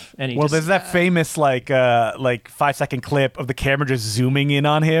himself, and he Well, just, there's that famous like 5-second clip of the camera just zooming in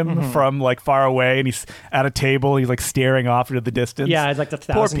on him Mm-hmm. from like far away, and he's at a table. He's like staring off into the distance. yeah, it's like the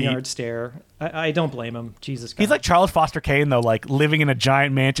Poor 1,000-yard Pete. stare. I don't blame him. Jesus, God. He's like Charles Foster Kane though, like living in a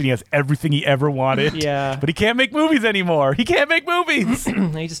giant mansion. He has everything he ever wanted. Yeah. but he can't make movies anymore. He can't make movies.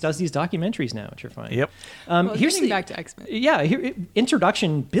 he just does these documentaries now, which are fine. Yep. Well, Here's getting the back to X-Men. yeah.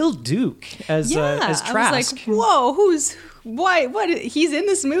 Introduction. Bill Duke as Trask. I was like, whoa, what? He's in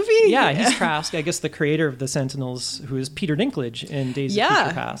this movie? Yeah, he's Trask, I guess the creator of the Sentinels, who is Peter Dinklage in Days of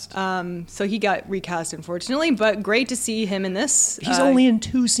Future Past. So he got recast, unfortunately, but great to see him in this. He's only in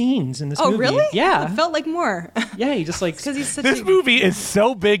 2 scenes in this movie. Oh, really? Yeah. It felt like more. Yeah, he just like Because he's such This a... movie is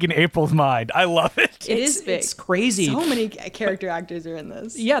so big in April's mind. I love it. It is big. It's crazy. So many character actors are in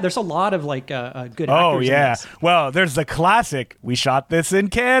this. Yeah, there's a lot of like good actors. Oh in yeah. this. Well, there's the classic "We shot this in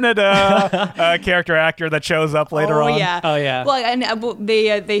Canada" character actor that shows up later on. Yeah. Oh, yeah. Well, and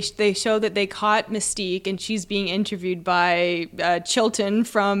they show that they caught Mystique, and she's being interviewed by Chilton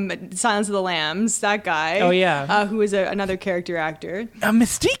from Silence of the Lambs. That guy. Oh, yeah. Who is another character actor.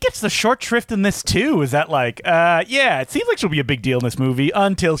 Mystique gets the short shrift in this too. Is that like, yeah, it seems like she'll be a big deal in this movie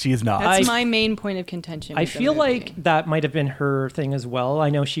until she's not. That's I- my main point of contention. I with the feel movie. like that might have been her thing as well. I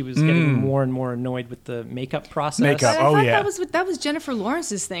know she was getting more and more annoyed with the makeup process. Makeup. I Oh, thought yeah. that was Jennifer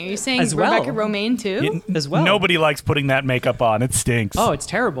Lawrence's thing. Are you saying As well. Rebecca Romaine too? as well. Nobody likes putting that that makeup on. It stinks. Oh, it's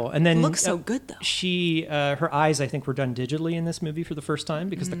terrible. And then It looks so good though. She, her eyes, I think, were done digitally in this movie for the first time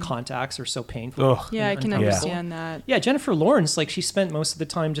because the contacts are so painful. Ugh. Yeah, I can uncomfortable. understand that. Yeah, Jennifer Lawrence, like she spent most of the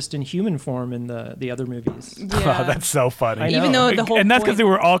time just in human form in the other movies. Yeah. Oh, that's so funny. I know. Even though the whole and that's because point- they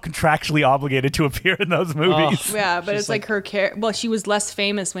were all contractually obligated to appear in those movies. Yeah, but She's it's like her well, she was less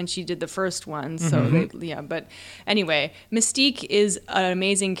famous when she did the first one, so but anyway, Mystique is an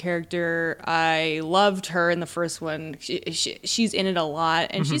amazing character. I loved her in the first one. She's in it a lot,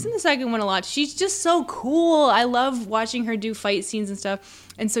 and she's in the second one a lot. She's just so cool. I love watching her do fight scenes and stuff.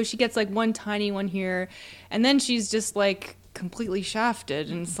 And so she gets like one tiny one here, and then she's just like completely shafted,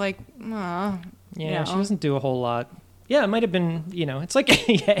 and it's like, aw. Yeah, she doesn't do a whole lot. Yeah, it might have been, it's like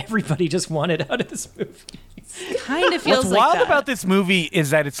everybody just wanted out of this movie. Kind of feels What's like wild that. about this movie is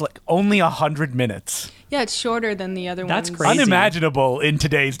that it's like only 100 minutes. Yeah, it's shorter than the other That's ones. crazy. Unimaginable in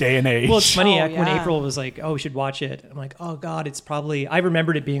today's day and age. Well, it's funny Oh, when yeah. April was like, "Oh, we should watch it." I'm like, "Oh God, it's probably." I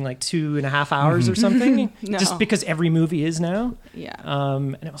remembered it being like 2.5 hours or something, No. just because every movie is now. Yeah.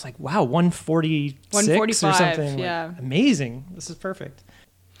 And it was like, "Wow, 146 or 145, something." yeah. Like, amazing. This is perfect.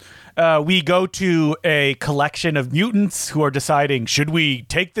 We go to a collection of mutants who are deciding, should we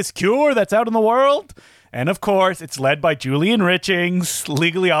take this cure that's out in the world? And of course, it's led by Julian Richings,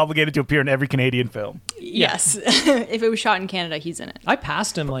 legally obligated to appear in every Canadian film. Yes. If it was shot in Canada, he's in it. I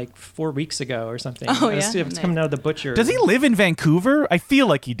passed him like 4 weeks ago or something. Oh, I was- yeah? It's coming out of the butcher. Does he live in Vancouver? I feel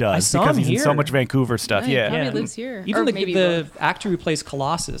like he does I saw because him he's in so here. much Vancouver stuff. He Yeah. probably Yeah. lives here. Even Or the, maybe the both. actor who plays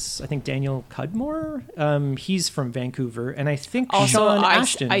Colossus, I think Daniel Cudmore, he's from Vancouver, and I think Also Sean Ice-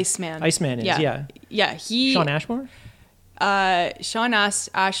 Ashton, Iceman. Iceman is, yeah. Yeah, he Sean Ashmore. Sean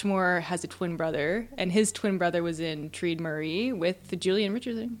Ashmore has a twin brother, and his twin brother was in Treed Murray with the Julian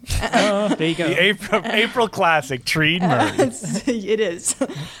Richardson. Oh, there you go. The April classic, Treed Murray. It is.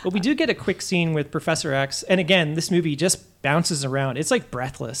 But we do get a quick scene with Professor X, and again, this movie just bounces around. It's like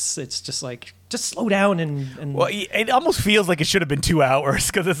breathless. It's just like, just slow down and Well, it almost feels like it should have been 2 hours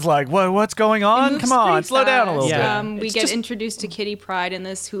because it's like, what's going on? Moves Come on, pretty slow down a little fast. Yeah. bit. We It's get just- introduced to Kitty Pryde in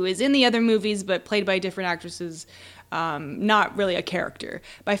this, who is in the other movies but played by different actresses. Not really a character,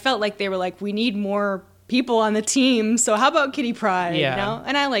 but I felt like they were like, we need more people on the team, so how about Kitty Pryde? Yeah. You know?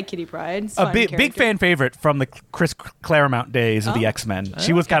 And I like Kitty Pryde. It's A fun big character. fan favorite from the Chris Claremont days of the X-Men.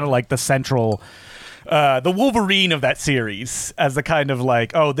 She was kind of like the central, the Wolverine of that series, as the kind of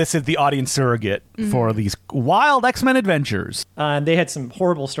like, oh, this is the audience surrogate for these wild X-Men adventures. they had some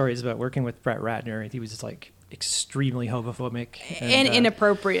horrible stories about working with Brett Ratner. He was just like extremely homophobic And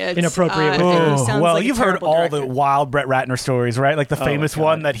inappropriate. inappropriate with it it. sounds Well, like a you've heard terrible all the director. wild Brett Ratner stories, right? Like the famous God.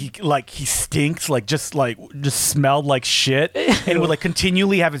 one that he stinks, just smelled like shit, and would like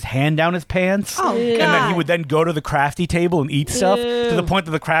continually have his hand down his pants, Oh, and then he God. would then go to the crafty table and eat stuff to the point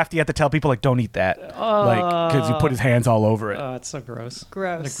that the crafty had to tell people like, don't eat that, because he put his hands all over it. Oh, it's so gross.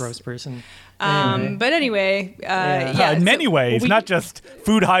 Gross. What a gross person. Anyway. But anyway, yeah. In many ways, we- not just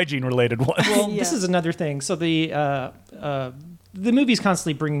food hygiene related ones. Well, Yeah. this is another thing. So the movie's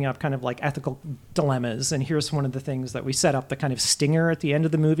constantly bringing up kind of like ethical dilemmas, and here's one of the things that we set up. The kind of stinger at the end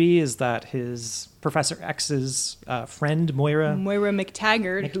of the movie is that his Professor X's friend Moira. Moira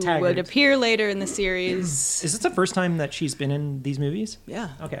McTaggart, who McTaggart. would appear later in the series. Is this the first time that she's been in these movies? Yeah,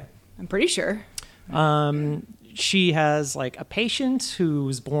 Okay. I'm pretty sure. She has like a patient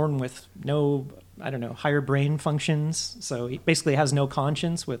who's born with no, I don't know, higher brain functions. So he basically has no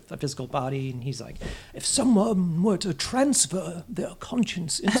conscience with a physical body. And he's like, if someone were to transfer their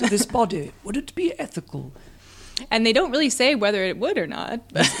conscience into this body, would it be ethical? And they don't really say whether it would or not.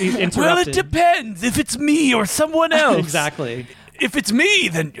 He's Well, it interrupted. depends if it's me or someone else. Exactly. If it's me,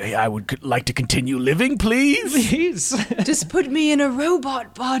 then I would like to continue living, please. Please. Just put me in a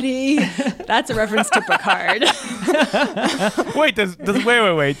robot body. That's a reference to Picard. Wait, does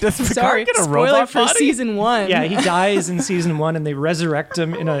wait? Does Picard Sorry, get a spoiler robot for body? season 1. Yeah, he dies in season 1, and they resurrect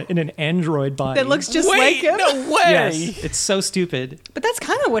him in an android body. that looks just Wait, like him. no way. Yes, it's so stupid. But that's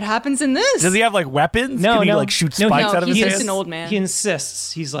kind of what happens in this. Does he have like weapons? No, Can he no. like shoot No, spikes no, out of his he's hands? just an old man. He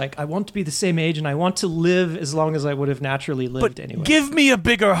insists. He's like, I want to be the same age, and I want to live as long as I would have naturally lived But anyway. give me a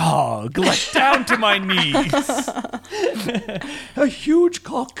bigger hog, like down to my knees. a huge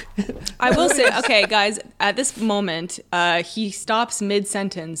cock. I will say, okay, guys, at this moment, he stops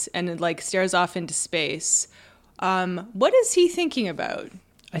mid-sentence and like stares off into space. What is he thinking about?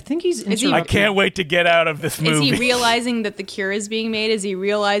 I think he's Is he- I interrupted. can't wait to get out of this Is movie. he realizing that the cure is being made? Is he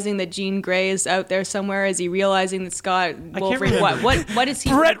realizing that Jean Grey is out there somewhere? Is he realizing that Scott Wolverine? remember. What is he?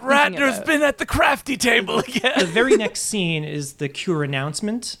 Brett thinking Ratner's about? been at the crafty table again. The very next scene is the cure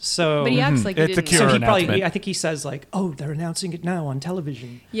announcement. So, But he acts like he It's a didn't. cure. so he announcement. probably, I think he says like, "Oh, they're announcing it now on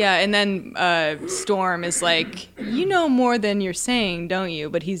television." Yeah, and then Storm is like, "You know more than you're saying, don't you?"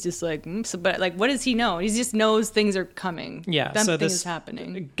 But he's just like, but like, what does he know? He just knows things are coming. Yeah, something so this is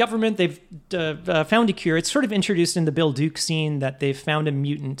happening. government, they've found a cure. It's sort of introduced in the Bill Duke scene that they've found a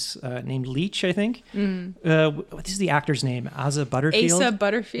mutant named Leech, I think. What is the actor's name? Asa Butterfield? Asa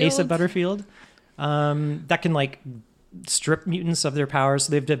Butterfield. Asa Butterfield. That can like strip mutants of their powers.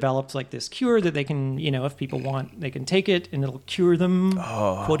 So they've developed like this cure that they can, if people want, they can take it and it'll cure them,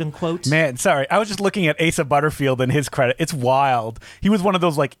 quote unquote. Man, sorry. I was just looking at Asa Butterfield and his credit. It's wild. He was one of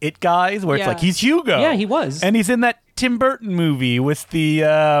those like it guys where it's Yeah. like he's Hugo. Yeah, he was. And he's in that Tim Burton movie with the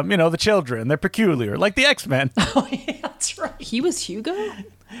the children. They're peculiar, like the X-Men. Oh, yeah, that's right. He was Hugo. I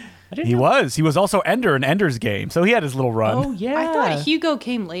didn't He know. was. He was also Ender in Ender's Game. So he had his little run. Oh, yeah. I thought Hugo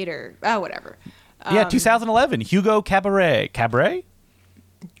came later. Whatever. Yeah, 2011. Hugo Cabaret. Cabaret?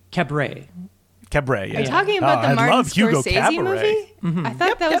 Cabaret. Cabaret, yeah. Are you talking about the I Martin love Hugo Scorsese Cabaret. movie? I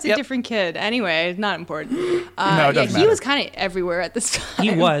thought that was yep. a different kid. Anyway, not important. No, it yeah, doesn't he matter. was kind of everywhere at this time.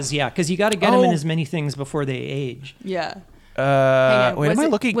 He was, yeah, because you got to get him in Oh. as many things before they age. Yeah. Hang on. Wait, was am I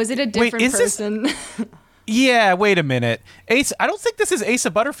it, looking? Was it a Wait, different is this- person? Yeah, wait a minute. Ace. I don't think this is Asa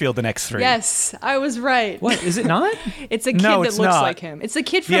Butterfield in X3. Yes, I was right. What, is it not? It's a kid No, that it's looks not. like him. It's a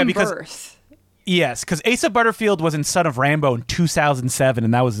kid from Yeah, because- birth. Yes, because Asa Butterfield was in Son of Rambo in 2007,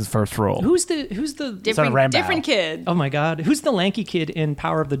 and that was his first role. Who's the Different, Rambo. different kid. Oh my God! Who's the lanky kid in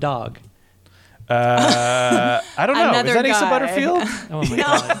Power of the Dog? I don't know. Another Is that Asa guy. Butterfield? Oh my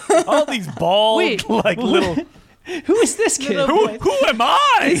God! All these bald, Wait, like little. Who is this kid? Who am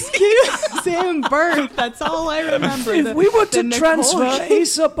I? Same birth. That's all I remember. If we were to the transfer Nicole-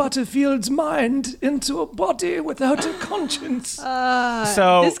 Asa Butterfield's mind into a body without a conscience,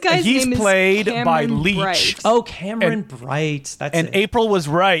 So this guy's he's name is played by Cameron Leech. Bright. Oh, Cameron Bright. That's And it. April was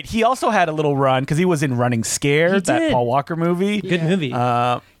right. He also had a little run because he was in Running Scared, He that did. Paul Walker movie. Good movie. He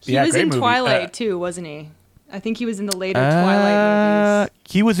Yeah, was great in movie. Twilight too, wasn't he? I think he was in the later Twilight movies.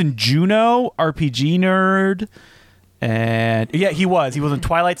 He was in Juno, RPG Nerd, and yeah, he was. He was in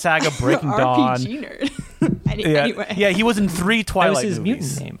Twilight Saga, Breaking Dawn. RPG nerd. Yeah, Anyway. yeah, he was in 3 that Twilight was his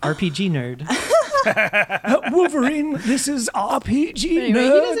movies. mutant name. RPG nerd. Wolverine, this is RPG Anyway, he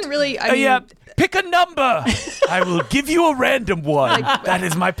nerd. doesn't really. I mean, Yeah, pick a number. I will give you a random one. That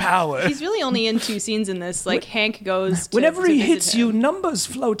is my power. he's really only in 2 scenes in this. Like Hank goes. Whenever to he visit hits him. you, numbers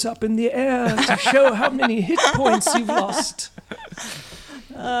float up in the air to show how many hit points you've lost.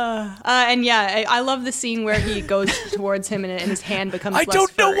 And yeah, I love the scene where he goes towards him and his hand becomes. I less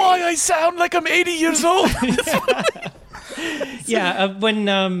don't know furry. why I sound like I'm 80 years old. Yeah, when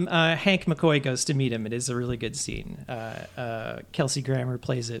Hank McCoy goes to meet him, it is a really good scene. Kelsey Grammer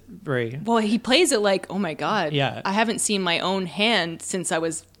plays it very. Well, he plays it like, oh my god. Yeah. I haven't seen my own hand since I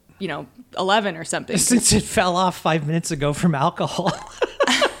was, 11 or something. Since it fell off 5 minutes ago from alcohol.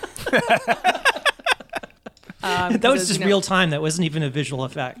 That was just real time. That wasn't even a visual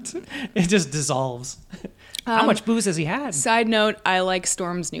effect. It just dissolves. How much booze has he had? Side note: I like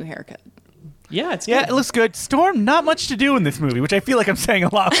Storm's new haircut. Yeah, it's Yeah, good. it looks good. Storm, not much to do in this movie, which I feel like I'm saying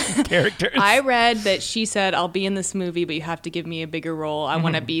a lot with characters. I read that she said, "I'll be in this movie, but you have to give me a bigger role. I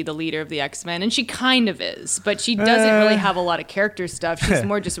want to be the leader of the X-Men," and she kind of is, but she doesn't really have a lot of character stuff. She's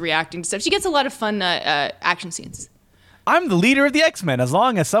more just reacting to stuff. She gets a lot of fun action scenes. I'm the leader of the X-Men as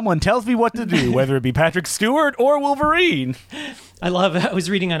long as someone tells me what to do, whether it be Patrick Stewart or Wolverine. I was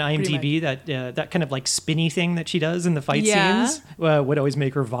reading on IMDb that kind of like spinny thing that she does in the fight Yeah. scenes would always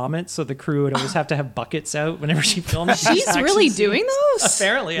make her vomit. So the crew would always have to have buckets out whenever she filmed. She's really doing those.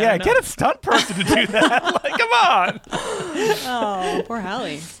 Apparently, I Yeah, don't know. get a stunt person to do that. Like, come on. Oh, poor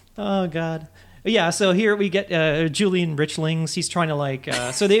Hallie. Oh God. Yeah, so here we get Julian Richlings. He's trying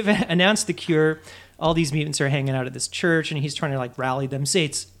to so they've announced the cure. All these mutants are hanging out at this church, and he's trying to rally them, say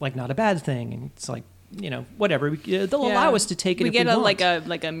it's like not a bad thing, and it's like whatever. They'll allow us to take it. We if get we a want.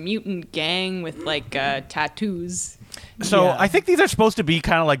 like a mutant gang with tattoos. So Yeah. I think these are supposed to be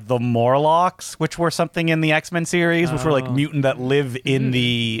kind of like the Morlocks, which were something in the X-Men series, which were like mutant that live in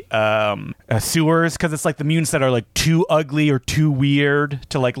the sewers, because it's like the mutants that are like too ugly or too weird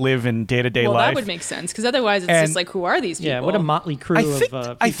to like live in day-to-day Well, life. that would make sense because otherwise it's And- just like, who are these people? Yeah, what a motley crew I of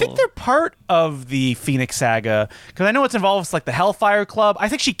people. think they're part of the Phoenix Saga, because I know it's involves like the Hellfire Club. I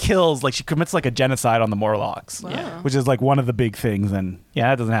think she commits like a genocide on the Morlocks, Yeah. which is like one of the big things. And yeah,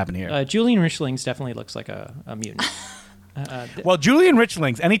 that doesn't happen here. Julian Richlings definitely looks like a mutant. Well, Julian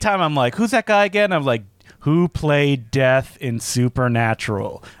Richlings, anytime I'm like, who's that guy again? I'm like, who played Death in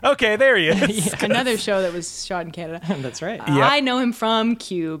Supernatural? Okay, there he is. Another show that was shot in Canada. That's right. Yep. I know him from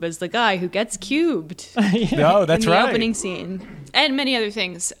Cube as the guy who gets cubed No, that's in the right. opening scene. And many other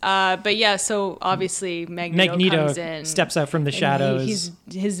things. But yeah, so obviously Magneto comes in. Steps out from the and shadows. He's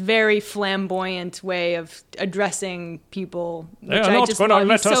his very flamboyant way of addressing people. Which They're I not just gonna love.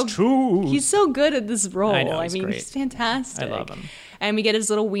 let He's us so, choose. He's so good at this role. I know, he's great. he's fantastic. I love him. And we get his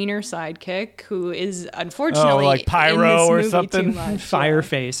little wiener sidekick, who is unfortunately like Pyro in this or movie something? Too much.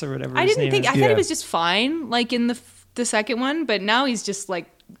 Fireface or whatever. I his didn't name think. is. I thought he was just fine, like in the second one, but now he's just like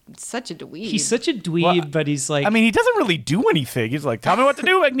such a dweeb. He's such a dweeb, Well, but he's like. I mean, he doesn't really do anything. He's like, tell me what to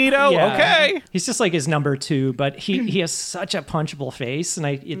do, Magneto. Yeah. Okay. He's just like his number 2, but he has such a punchable face, and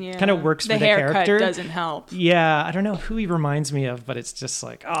it Yeah. kind of works for the haircut character. doesn't help. Yeah, I don't know who he reminds me of, but it's just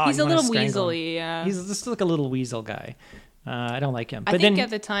like, oh, He's you a wanna little strangle him. weaselly. Yeah. He's just like a little weasel guy. I don't like him. I But think then, at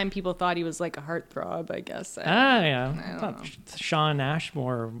the time people thought he was like a heartthrob. I guess. yeah, I I don't thought know. Sean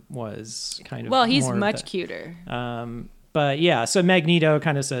Ashmore was kind of. Well, he's more of much the- cuter. But yeah, so Magneto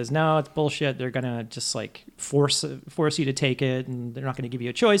kind of says, no, it's bullshit. They're going to just like force you to take it, and they're not going to give you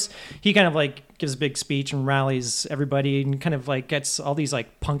a choice. He kind of like gives a big speech and rallies everybody and kind of like gets all these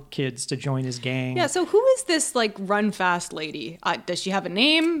like punk kids to join his gang. Yeah. So who is this like run fast lady? Does she have a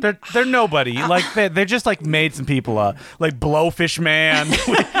name? They're nobody. Like they're just like made some people like Blowfish Man,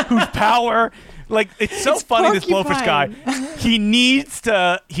 whose power. Like it's so It's funny. This Blowfish guy, Porcupine. he needs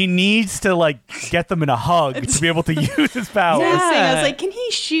to like get them in a hug to be able to use his power. I was saying, I Yeah. was like, can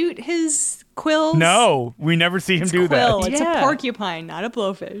he shoot his quills? No, we never see him do Quill. that. It's Yeah. a porcupine, not a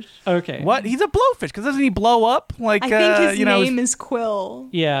blowfish. Okay. What? He's a blowfish because doesn't he blow up? Like I think his you know. name is Quill.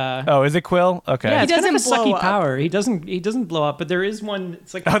 Yeah. Oh, is it Quill? Okay. Yeah, He it's kind of a doesn't blow sucky up. power. He doesn't blow up, but there is one.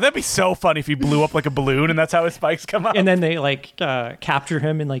 It's like, Oh, that'd be so funny if he blew up like a balloon and that's how his spikes come out. and then they like capture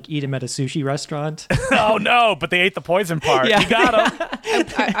him and like eat him at a sushi restaurant. Oh no, but they ate the poison part. Yeah. You got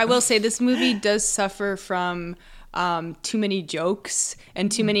him. I will say this movie does suffer from too many jokes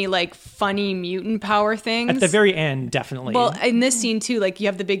and too many like funny mutant power things. At the very end, definitely. Well, in this scene too, like you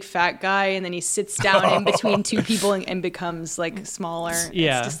have the big fat guy, and then he sits down in between two people and becomes like smaller.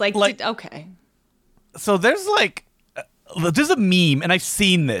 Yeah. It's just like okay. So there's like there's a meme, and I've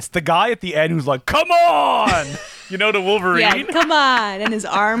seen this. The guy at the end who's like, "Come on," you know, to Wolverine. Yeah, come on, and his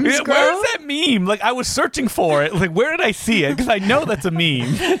arms Yeah, grow. where's that meme? Like I was searching for it. Like where did I see it? Because I know that's a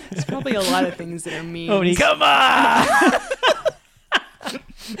meme. There's probably a lot of things that are mean. Oh, and he- Come on.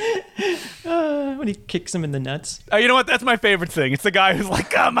 when he kicks him in the nuts. You know what? That's my favorite thing. It's the guy who's like,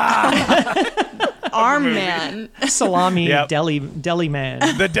 "Come on." Arm Man, Salami Yep. deli man.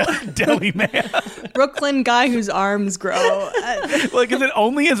 The deli man. Brooklyn guy whose arms grow. Like, is it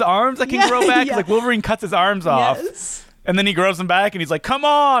only his arms that can grow back? yeah. Like Wolverine cuts his arms off. Yes. And then he grows them back, and he's like, "Come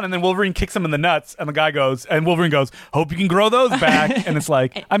on!" And then Wolverine kicks him in the nuts, and the guy goes, and Wolverine goes, "Hope you can grow those back." And it's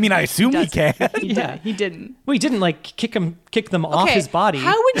like, I mean, I assume he can. Yeah. He didn't. Well, he didn't like kick them off his body.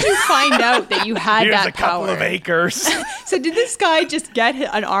 How would you find out that you had Here's that a couple power? of acres. So did this guy just get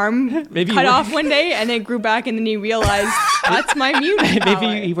an arm Maybe cut he- off one day and then grew back and then he realized that's my mutant power.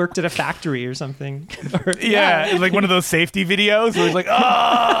 Maybe he worked at a factory or something. Or- Yeah, it's like one of those safety videos where he's like,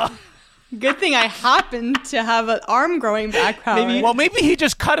 "Oh." Good thing I happened to have an arm growing back power. Well, maybe he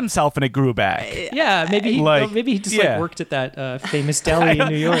just cut himself and it grew back. yeah, maybe he, Like, maybe he just yeah. like worked at that famous deli in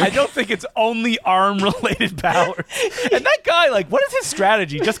New York. I don't think it's only arm-related powers. And that guy, like, what is his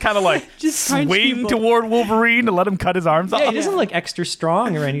strategy? Just kind of like Just punch swing people. toward Wolverine to let him cut his arms Yeah, off. he doesn't look extra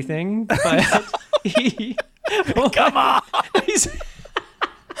strong or anything, but he, Come on.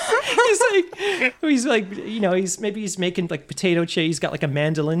 he's like, you know, he's making like potato chip. He's got like a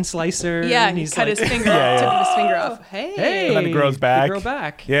mandolin slicer. yeah, and he he's cut like, his finger Yeah, off, yeah. took his finger off. Hey. Hey, And then it grows they back. grow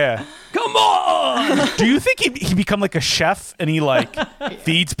back. Yeah. Come on. Do you think he become like a chef and he like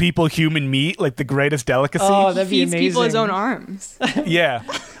feeds people human meat, like the greatest delicacy? Oh, that'd be Feeds amazing. people his own arms. Yeah.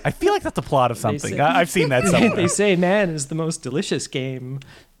 I feel like that's the plot of something. say- I've seen that somewhere. They say man is the most delicious game.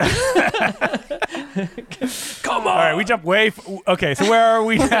 Come on. All right, we jump okay, so where are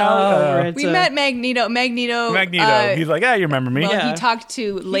we now? We're at, We met Magneto. Magneto. He's like, "Yeah, you remember me." Well, Yeah. he talked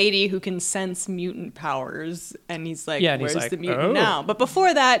to Lady who can sense mutant powers, and he's like, Yeah, and he's "Where's like, the mutant "Oh." now?" But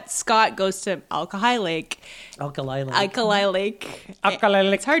before that, Scott goes to Alkali Lake. Alkali Lake. Alkali Lake. Alkali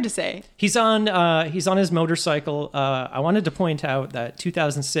Lake. It's hard to say. He's on his motorcycle. I wanted to point out that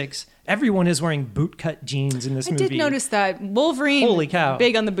 2006 Everyone is wearing bootcut jeans in this I movie. did notice that. Wolverine, Holy cow.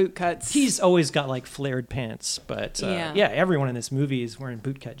 big on the boot cuts. He's always got like flared pants, but Yeah. everyone in this movie is wearing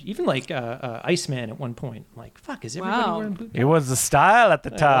bootcut. Even like Iceman at one point. I'm like, fuck, is everybody Wow. wearing bootcut? It was the style at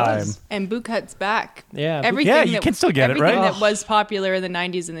the time. was. and boot cuts back. Yeah, boot- Everything Yeah, you can still get it, everything right? that was popular in the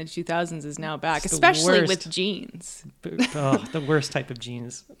 90s and the 2000s is now back, It's the especially worst. with jeans. The worst type of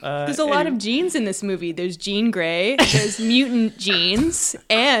jeans. There's a lot of jeans in this movie. There's Jean Grey, there's mutant jeans,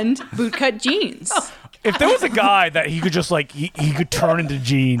 and bootcut jeans. If there was a guy that he could just like he could turn into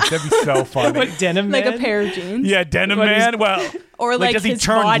jeans, that'd be so funny. What, Denim Like Man? a pair of jeans. Yeah, Denim What is- Man. Well, Or like does he his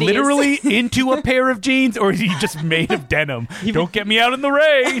turn body is- literally into a pair of jeans, or is he just made of denim? Don't get me out in the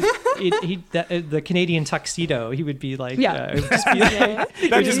rain. The Canadian tuxedo. He would be like, Yeah. it would just be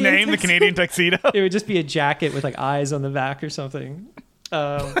That's his name, the Canadian tuxedo. it would just be a jacket with like eyes on the back or something.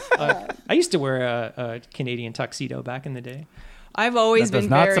 I used to wear a Canadian tuxedo back in the day. I've always That does been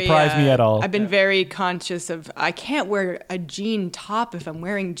not very surprise me at all. I've been very conscious of I can't wear a jean top if I'm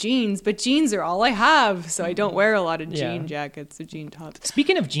wearing jeans, but jeans are all I have, so I don't wear a lot of Yeah. jean jackets or jean tops.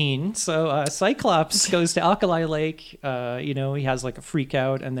 Speaking of Jean, so Cyclops goes to Alkali Lake. He has like a freak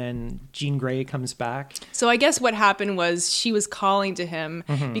out, and then Jean Grey comes back. So I guess what happened was she was calling to him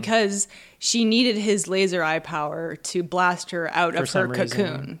because she needed his laser eye power to blast her out of her some reason.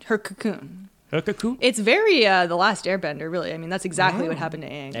 cocoon. Her cocoon. Cuckoo. It's very The Last Airbender, really. I mean, that's exactly what happened to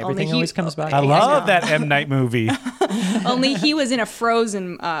Aang. Everything always comes back. I love that M. Night movie. Only he was in a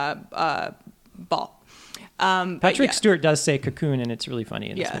frozen ball. But Patrick yeah. Stewart does say cocoon, and it's really funny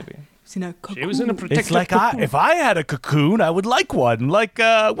in this Yeah. movie. He's in a cocoon. It was in a protective It's like if I had a cocoon, I would like one, like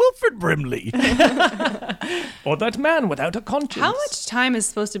Wilfred Brimley. Or that man without a conscience. How much time is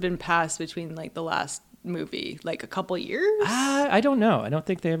supposed to have been passed between like the last movie? Like a couple years? I don't know. I don't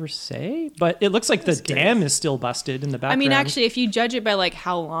think they ever say, but it looks like the dam is still busted in the I background. mean, actually, if you judge it by like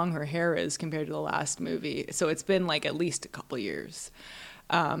how long her hair is compared to the last movie, so it's been like at least a couple years.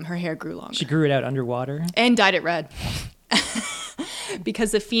 Her hair grew longer she grew it out underwater. and dyed it red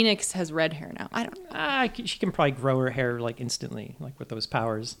because the Phoenix has red hair now. I don't know. She can probably grow her hair like instantly, like with those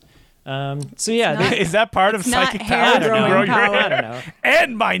powers. So yeah, not- Is that part of It's not psychic hair power to growing grow your power. I hair? don't know.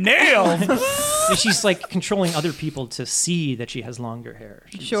 And my nails. She's like controlling other people to see that she has longer hair.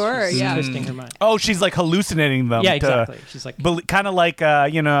 Sure, she's yeah. twisting her mind. Oh, she's like hallucinating them. Yeah, exactly. She's like, Kind of like,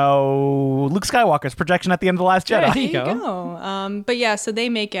 Luke Skywalker's projection at the end of The Last Jedi. Yeah, There you you go. go. But yeah, so they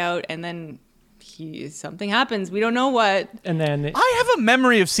make out, and then something happens. We don't know what. and then I have a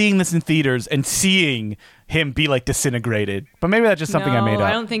memory of seeing this in theaters and seeing him be like disintegrated. But maybe that's just something I made up.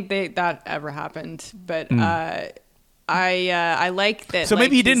 I don't think that ever happened. But I like that. So like,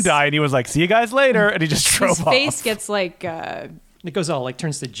 maybe he didn't his- die and he was like, see you guys later. And he just drove His off. face gets like it goes all like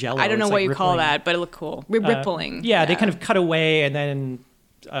turns to jello. I don't know It's, what like, you call rippling. that, but it looked cool. Rippling. Yeah, they kind of cut away, and then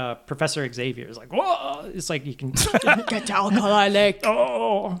Professor Xavier is like, whoa! It's like you can. get to Alkali Lake.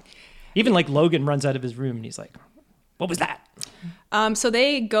 Oh. Even like Logan runs out of his room, and he's like, what was that? So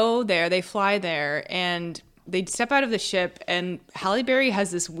they go there, they fly there, and they step out of the ship, and Halle Berry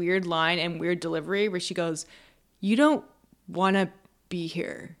has this weird line and weird delivery where she goes, "You don't want to be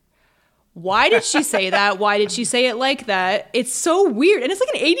here." Why did she say that? Why did she say it like that? It's so weird, and it's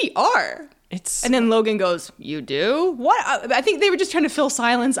like an ADR. It's And then Logan goes, "You do? What?" I think they were just trying to fill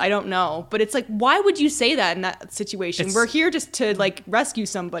silence. I don't know. But it's like, why would you say that in that situation? It's- We're here just to like rescue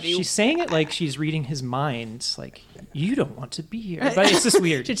somebody. she's saying it like she's reading his mind, like you don't want to be here, but it's just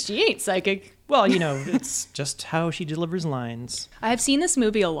weird. She ain't psychic. Well, it's just how she delivers lines. I have seen this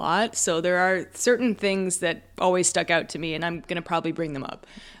movie a lot, so there are certain things that always stuck out to me, and I'm going to probably bring them up.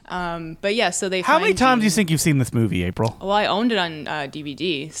 But yeah, so they How many find times do you Jean. think you've seen this movie, April? Well, I owned it on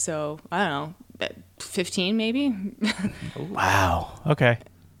DVD, so I don't know, 15 maybe. Wow. Okay.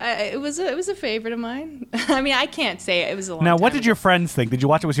 It was a favorite of mine. I mean, I can't say it was a long Now, time what did ago. your friends think? Did you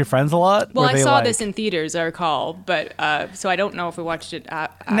watch it with your friends a lot? Well, Were I they saw like- this in theaters, I recall, but so I don't know if we watched it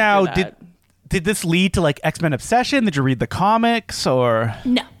after Now, that. did this lead to like X-Men obsession? Did you read the comics or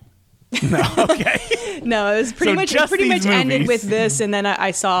No. no? Okay. No, it was pretty So much just these ended movies. with this, and then I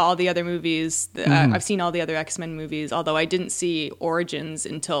saw all the other movies. I've seen all the other X-Men movies, although I didn't see Origins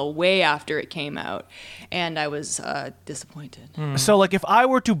until way after it came out, and I was disappointed. So, like, if I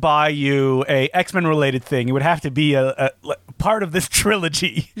were to buy you a X-Men related thing, it would have to be a part of this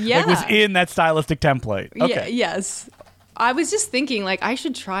trilogy. Yeah. Like, within that stylistic template. Okay. Yeah, yes. I was just thinking, like, I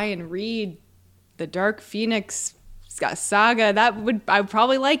should try and read the Dark Phoenix Saga, I would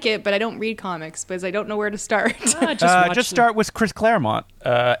probably like it, but I don't read comics because I don't know where to start. Just start with Chris Claremont,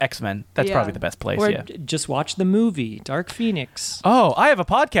 X-Men. That's probably the best place. Or yeah. just watch the movie Dark Phoenix. Oh, I have a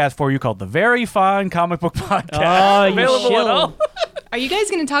podcast for you called The Very Fine Comic Book Podcast. Oh, you Available at all. Are you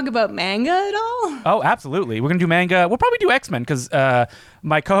guys going to talk about manga at all? Oh, absolutely. We're going to do manga. We'll probably do X-Men because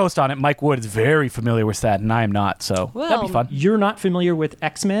my co-host on it, Mike Wood, is very familiar with that, and I am not. So that'd be fun. You're not familiar with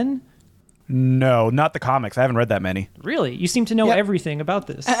X-Men? No, not the comics. I haven't read that many. Really? You seem to know everything about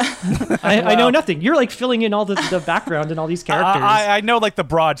this. I know nothing. You're like filling in all the background and all these characters. I know like the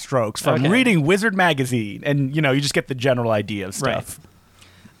broad strokes from Okay. reading Wizard Magazine, and you just get the general idea of stuff.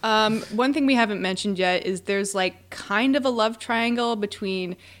 One thing we haven't mentioned yet is there's like kind of a love triangle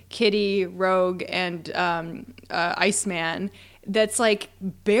between Kitty, Rogue, and Iceman that's like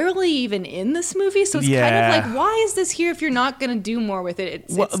barely even in this movie. So it's kind of like, why is this here if you're not going to do more with it?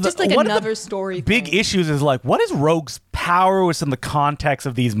 It's just like one of the another story Big thing. issues is like, what is Rogue's power within the context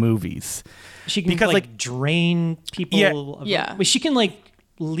of these movies? She can because, like drain people. Yeah. She can like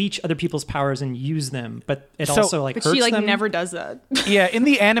leech other people's powers and use them, but it also like But hurts she like them. never does that. Yeah, in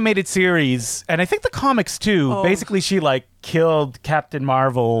the animated series, and I think the comics too, basically she like killed Captain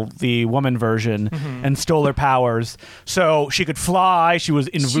Marvel, the woman version, and stole her powers. So she could fly, she was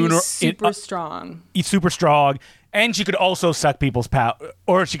invulnerable, She's super strong. super strong, and she could also suck people's power,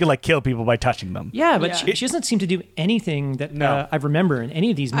 or she could like kill people by touching them. Yeah, but Yeah. she doesn't seem to do anything that No. I remember in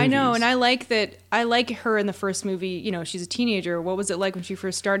any of these movies. I know, and I like that. I like her in the first movie. She's a teenager. What was it like when she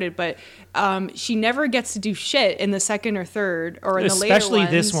first started? But she never gets to do shit in the second or third or in the later ones. Especially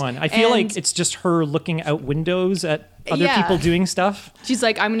this one. I feel like And it's just her looking out windows at other Yeah. people doing stuff. she's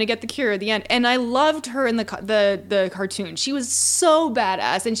like, I'm gonna get the cure at the end. And I loved her in the cartoon. She was so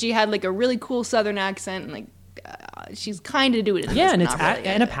badass, and she had like a really cool Southern accent, and like she's kind of doing it. In Yeah, this, and but it's not really.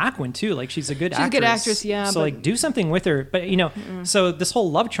 Anna Paquin too. Like she's a good actress. She's a good actress, yeah, So but- like do something with her. But so this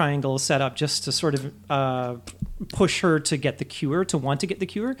whole love triangle is set up just to sort of push her to get the cure, to want to get the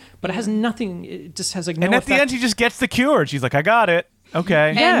cure. But it has nothing. It just has like no And at the effect. end, she just gets the cure. She's like, I got it.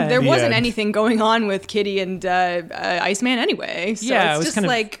 Okay. Yeah. And there The wasn't end. anything going on with Kitty and Iceman anyway. So Yeah, it it's was just kind of-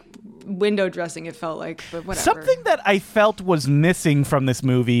 like window dressing, it felt like, but whatever. Something that I felt was missing from this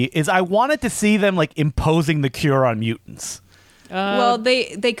movie is I wanted to see them like imposing the cure on mutants. Well,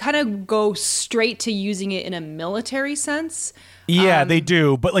 they kind of go straight to using it in a military sense. Yeah, they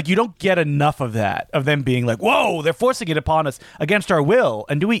do, but like you don't get enough of that, of them being like, "Whoa, they're forcing it upon us against our will."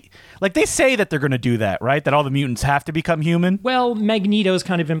 And do we like they say that they're going to do that, right? That all the mutants have to become human, Well, Magneto's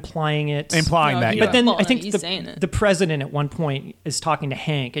kind of implying it. implying No, that. he- Yeah. But then Well, I think he's saying it. the president at one point is talking to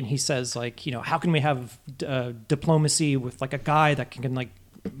Hank, and he says like, how can we have diplomacy with like a guy that can like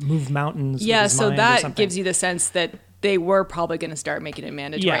move mountains? Yeah, with his so mind or that something? gives you the sense that they were probably going to start making it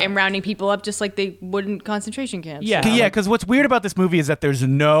mandatory Yeah. and rounding people up just like they would in concentration camps. Yeah. Yeah, because what's weird about this movie is that there's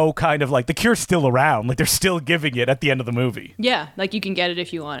no kind of like the cure's still around, like they're still giving it at the end of the movie. Yeah, like you can get it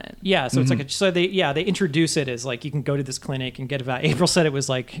if you want it. Yeah, so it's like they introduce it as like you can go to this clinic and get a April said it was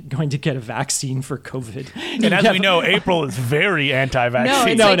like going to get a vaccine for COVID. And as we know, April is very anti-vaccine.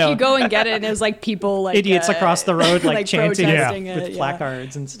 No, it's No, like no. you go and get it, and there's like people like Idiots across the road like, chanting protesting with it, yeah.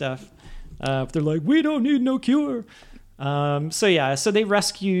 placards and stuff. They're like, we don't need no cure. So they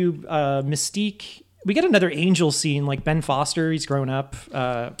rescue Mystique. We get another Angel scene, like Ben Foster. He's grown up.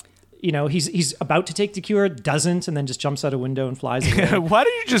 He's about to take the cure, doesn't, and then just jumps out a window and flies away. Why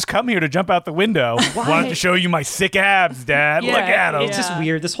did you just come here to jump out the window? Wanted to show you my sick abs, Dad. Look at them. It's just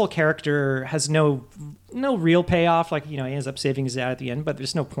weird. This whole character has no real payoff. Like, he ends up saving his dad at the end, but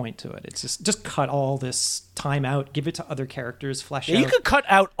there's no point to it. It's just cut all this time out, give it to other characters, flesh Yeah, out. you could cut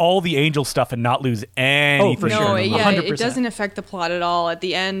out all the angel stuff and not lose anything. for No, sure. yeah, 100%. it doesn't affect the plot at all. At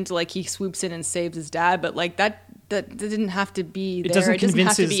the end, like he swoops in and saves his dad, but like that didn't have to be there. doesn't It doesn't have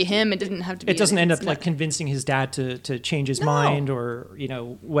convince to his- be him. It didn't have to be. It doesn't end up it's like not- convincing his dad to change his mind or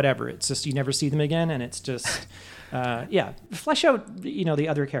whatever. It's just you never see them again, and it's just flesh out the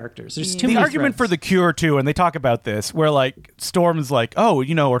other characters. There's too The many argument for threads. the cure too, and they talk about this, where like Storm's like, oh,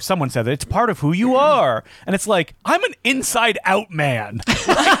 or someone said that it's part of who you are, and it's like I'm an inside out man.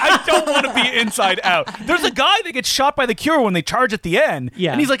 I don't want to be inside out. There's a guy that gets shot by the cure when they charge at the end,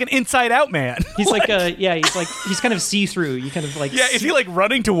 Yeah. and he's like an inside out man. He's he's kind of see through. You kind of like Yeah, is he like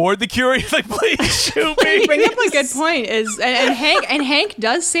running toward the cure? He's like, please shoot me. You bring up a good point. And Hank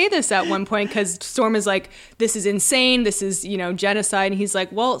does say this at one point because Storm is like, this is insane. This is genocide. And he's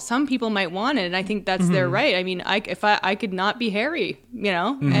like, well, some people might want it, and I think that's their right. I mean, if I could not be Harry,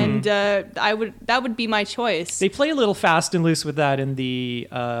 and that would be my choice. They play a little fast and loose with that in the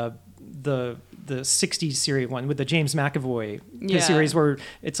 60s series one with the James McAvoy Yeah. series where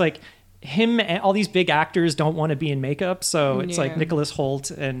it's like him and all these big actors don't want to be in makeup, so it's Yeah. like Nicholas Hoult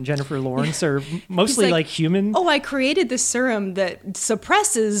and Jennifer Lawrence are mostly He's like human. Oh, I created this serum that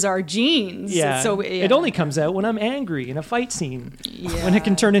suppresses our genes. Yeah. So It only comes out when I'm angry in a fight scene, when it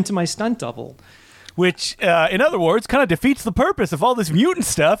can Yeah. turn into my stunt double. Which, in other words, kind of defeats the purpose of all this mutant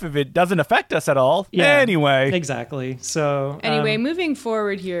stuff if it doesn't affect us at all. Yeah, Anyway. exactly. So Anyway, moving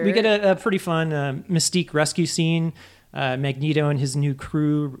forward here. we get a pretty fun Mystique rescue scene. Magneto and his new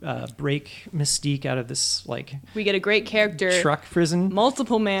crew break Mystique out of this like we get a great character. truck prison.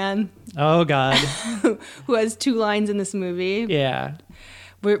 Multiple man Oh God, who has 2 lines in this movie. yeah.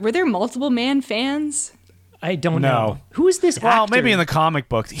 Were there multiple man fans? I don't No. know. Who is this Well, actor? maybe in the comic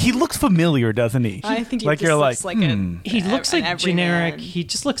books. He looks familiar, doesn't he? I think he like just you're looks like, like He looks an like everyman. generic. He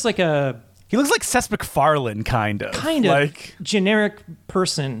just looks like a He looks like Seth MacFarlane, kind of. like generic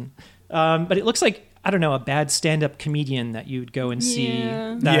person. But it looks like, I don't know, a bad stand-up comedian that you'd go and see.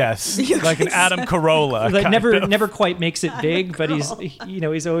 Yeah. That, Yes, like an Adam Carolla. That kind of. never quite makes it big, but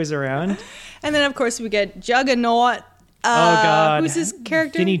he's always around. And then, of course, we get Juggernaut. God. Who's his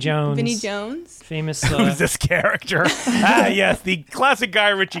character? Vinnie Jones. Vinnie Jones. Famous. Who's this character? Yes, the classic Guy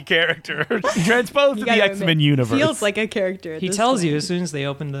Ritchie character transposed to the gotta X-Men admit, universe. Feels like a character. He tells you as soon as they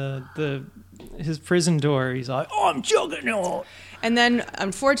open his prison door, he's like, "Oh, I'm Juggernaut." And then,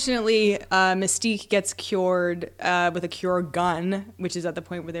 unfortunately, Mystique gets cured with a cure gun, which is at the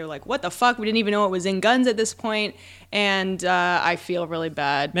point where they were like, what the fuck? We didn't even know it was in guns at this point. And I feel really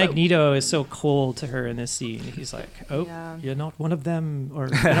bad. But- Magneto is so cold to her in this scene. He's like, "Oh, Yeah. you're not one of them," or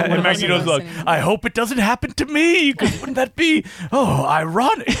 "You're not one And of us." Magneto's like, I hope it doesn't happen to me. 'Cause wouldn't that be,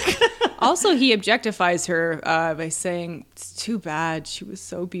 ironic? Also, he objectifies her by saying, it's too bad. She was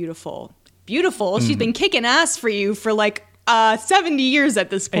so beautiful. Beautiful. She's been kicking ass for you for like 70 years at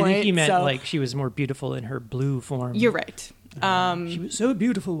this I point. think he meant so- like she was more beautiful in her blue form. You're right. She was so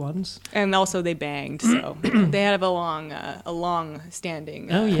beautiful once. And also they banged, so they have a long standing.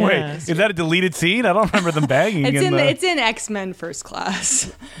 Oh, yeah. Wait, is that a deleted scene? I don't remember them banging. It's in X-Men First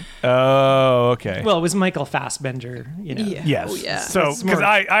Class. Oh, okay. Well, it was Michael Fassbender, you know. Yeah. Yes. Oh, yeah. So, That's because more-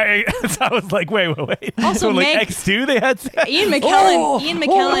 I was like, wait. Also, so, like Meg- X2, they had sex? Ian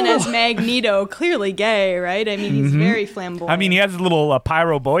McKellen as Magneto, clearly gay, right? I mean, he's very flamboyant. I mean, he has his little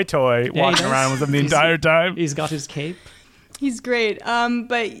pyro boy toy he walking does. around with him the entire time. He's got his cape. He's great.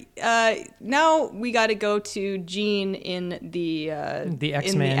 But now we got to go to Jean in the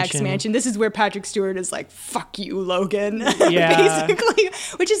X-Mansion. X-Mansion. This is where Patrick Stewart is like, "Fuck you, Logan," Yeah. basically,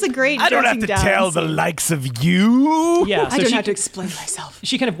 which is a great. I don't have dressing to down tell the scene. likes of you. Yeah, I so don't she, have to explain myself.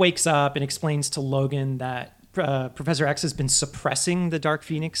 she kind of wakes up and explains to Logan that Professor X has been suppressing the Dark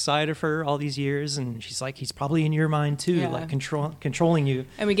Phoenix side of her all these years, and she's like, he's probably in your mind too, Yeah. like controlling you.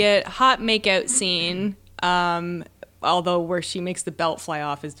 And we get hot makeout scene. Although where she makes the belt fly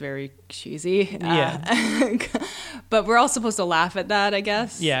off is very cheesy. Yeah. But we're all supposed to laugh at that, I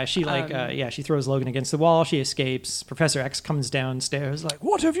guess. Yeah, she she throws Logan against the wall. She escapes. Professor X comes downstairs like,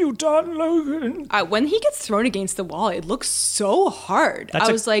 What have you done, Logan? When he gets thrown against the wall, it looks so hard. That's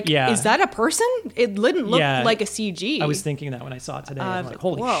I was like, yeah. is that a person? It didn't look Yeah. like a CG. I was thinking that when I saw it today. I'm like,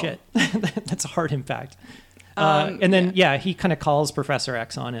 holy whoa. shit, that's a hard impact. And then he kind of calls Professor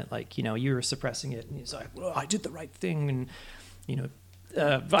X on it, like, you know, you were suppressing it, and he's like, well, I did the right thing, and you know,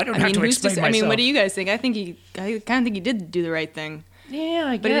 I don't have to explain myself. I mean, what do you guys think? I kind of think he did do the right thing, Yeah,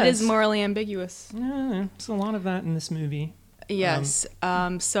 I guess. but it is morally ambiguous. Yeah, there's a lot of that in this movie. Yes.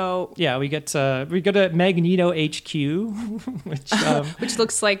 So Yeah, we go to Magneto HQ, which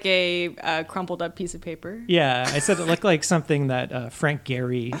looks like a crumpled up piece of paper. yeah, I said it looked like something that Frank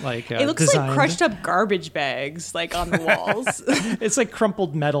Gehry It looks designed. like crushed up garbage bags, like on the walls. It's like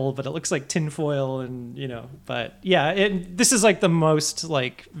crumpled metal, but it looks like tinfoil, and you know. But yeah, this is like the most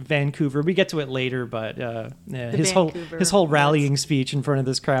like Vancouver. We get to it later, but his Vancouver whole rallying speech in front of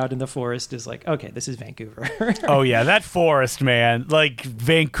this crowd in the forest is like, okay, this is Vancouver. Oh yeah, that forest, man, like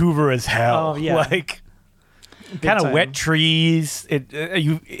Vancouver as hell. Oh, yeah. Like kind of time. wet trees.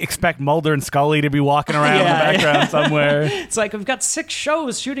 You expect Mulder and Scully to be walking around in the Yeah. background somewhere. It's like we've got 6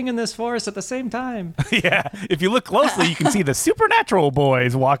 shows shooting in this forest at the same time. Yeah, if you look closely, you can see the Supernatural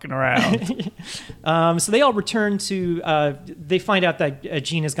boys walking around. So they all return to. They find out that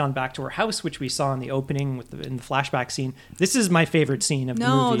Jean has gone back to her house, which we saw in the opening in the flashback scene. This is my favorite scene of the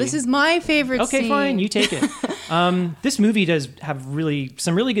movie. No, this is my favorite Okay, scene. fine, you take it. This movie does have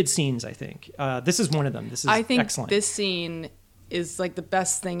some really good scenes, I think. This is one of them. This is I think excellent. this scene is like the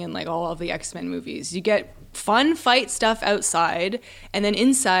best thing in like all of the X-Men movies. You get fun fight stuff outside, and then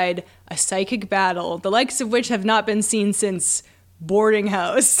inside a psychic battle, the likes of which have not been seen since Boarding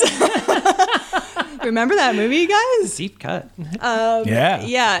House. Remember that movie, you guys? Deep cut. Yeah.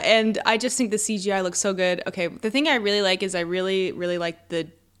 Yeah, and I just think the CGI looks so good. Okay, the thing I really like is I really, really like the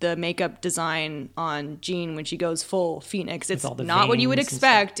makeup design on Jean when she goes full Phoenix. It's all the not what you would veins and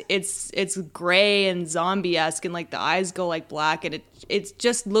stuff. expect. It's gray and zombie-esque, and like the eyes go like black, and it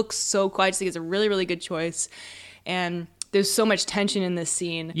just looks so cool. I just think it's a really, really good choice. And there's so much tension in this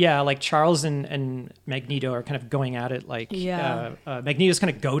scene. Yeah, like Charles and Magneto are kind of going at it. Like, Yeah. Magneto's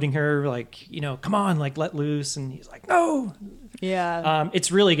kind of goading her, like, come on, like, let loose. And he's like, no. Yeah.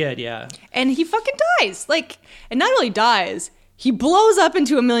 It's really good, yeah. And he fucking dies. Like, and not only dies, he blows up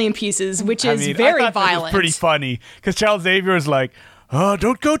into a million pieces, which is I very thought that violent. was pretty funny because Charles Xavier is like, "Oh,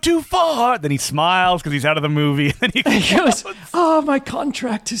 don't go too far." Then he smiles because he's out of the movie. And then He goes, oh, my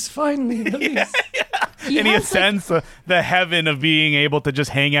contract is finally released. he ascends the heaven of being able to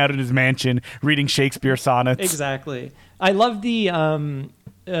just hang out in his mansion reading Shakespeare sonnets. Exactly. I love the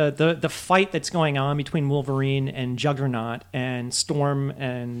fight that's going on between Wolverine and Juggernaut and Storm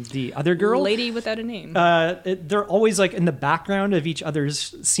and the other girl. Lady without a name. They're always like in the background of each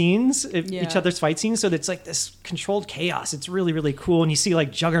other's scenes, Yeah. each other's fight scenes. So it's like this controlled chaos. It's really, really cool. And you see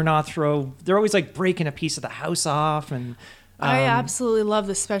like Juggernaut they're always like breaking a piece of the house off. And I absolutely love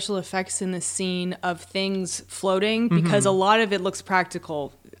the special effects in this scene of things floating because a lot of it looks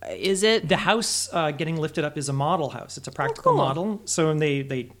practical. Is it? the house getting lifted up is a model house. It's a practical cool. model. So when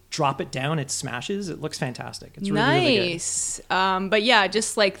they drop it down, it smashes. It looks fantastic. It's really, really good. Nice. But yeah,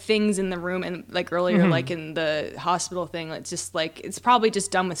 just like things in the room and like earlier, like in the hospital thing, it's just like, it's probably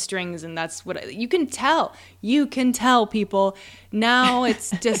just done with strings. And that's what you can tell people now. It's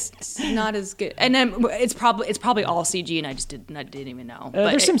just not as good. And then it's probably all CG and I didn't even know.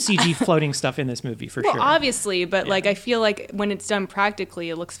 There's some CG floating stuff in this movie for well, sure. obviously, but like, I feel like when it's done practically,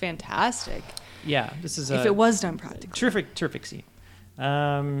 it looks fantastic. Yeah, this is If it was done practically. terrific scene.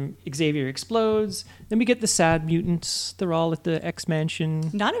 Xavier explodes. Then we get the sad mutants. They're all at the X Mansion.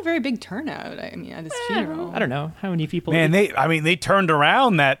 Not a very big turnout. I mean, at his funeral. I don't know how many people. Man, they turned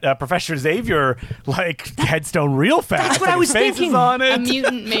around that Professor Xavier like headstone real fast. That's what Like, I was his face is thinking. on A it.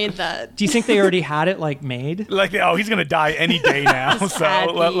 mutant made that. Do you think they already had it like made? Like, oh, he's gonna die any day now. So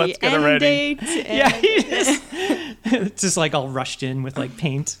At let's the get it end ready. date, and It's just like all rushed in with like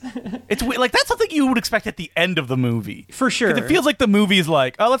paint. It's like that's something you would expect at the end of the movie. For sure. 'Cause it feels like the movie is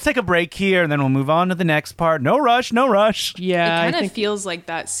like, oh, let's take a break here and then we'll move on to the next part. No rush, no rush. Yeah, it I kind of think feels like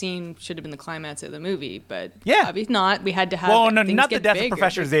that scene should have been the climax of the movie, but Yeah. obviously not. We had to have. Well, no, things not the get death bigger. of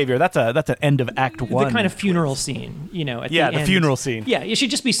Professor Xavier. That's an end of Act One. the kind of funeral scene, at Yeah, the the end. funeral scene. Yeah, it should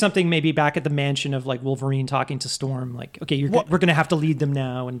just be something maybe back at the mansion of like Wolverine talking to Storm, like, okay, we're gonna have to lead them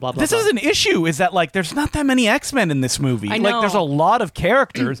now, and blah blah. This blah. is an issue. Is that like there's not that many X-Men in this movie? I Like know. there's a lot of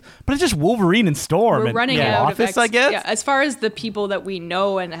characters, but it's just Wolverine and Storm. We're and running the out Office, of I guess. Yeah, as far as the people that we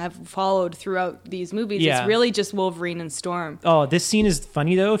know and have followed throughout these movies, Yeah. it's really just Wolverine and Storm. Oh, this scene is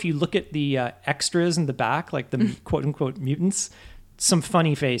funny though. If you look at the extras in the back, like the quote unquote mutants, some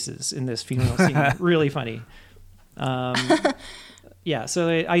funny faces in this funeral scene. Really funny. Yeah, so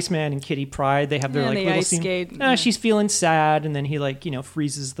Iceman and Kitty Pryde, they have their Yeah, like they little ice scene. skate, yeah. She's feeling sad, and then he like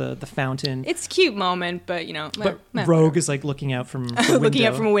freezes the fountain. It's a cute moment, but But Rogue is like looking out from the looking window.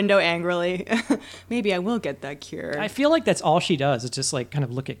 out from a window angrily. Maybe I will get that cure. I feel like that's all she does. It's just like kind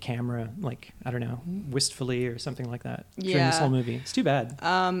of look at camera, like I don't know, wistfully or something like that during this Yeah. whole movie. It's too bad.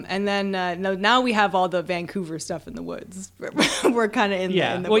 And then now we have all the Vancouver stuff in the woods. We're kind of in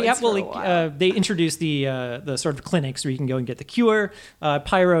the woods for a while. They introduced the sort of clinics where you can go and get the cure.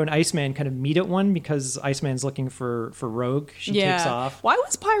 Pyro and Iceman kind of meet at one because Iceman's looking for Rogue. She takes off. Why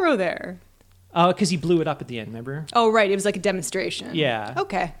was Pyro there? Because he blew it up at the end, remember? Oh, right. It was like a demonstration. Yeah.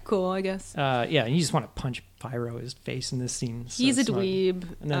 Okay, cool, I guess. Yeah, and you just want to punch Pyro his face in this scene. So He's a it's not- dweeb.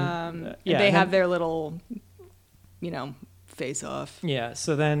 And then, They and have then- their little, face off. Yeah,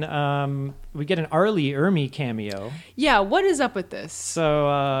 so then we get an Arlie Ermy cameo. Yeah, what is up with this? So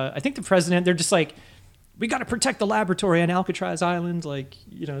I think the president, they're just like, we got to protect the laboratory on Alcatraz Island, like,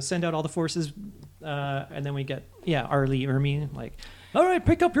 send out all the forces. And then we get, Arlie Ermy, like, all right,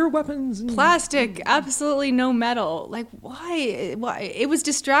 pick up your weapons. And Plastic, absolutely no metal. Like, why? It was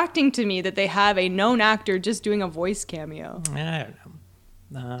distracting to me that they have a known actor just doing a voice cameo. I don't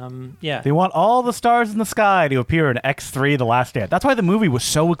know. Yeah. They want all the stars in the sky to appear in X3 The Last Stand. That's why the movie was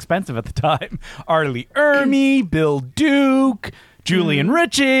so expensive at the time. Arlie Ermy, Bill Duke, Julian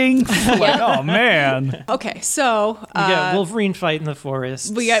Richings. Like, oh, man. Okay, so We get Wolverine fight in the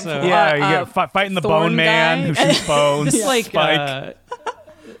forest. we got- so, Yeah, you get fighting the Thorn Bone Man guy. who shoots bones. it's like Spike.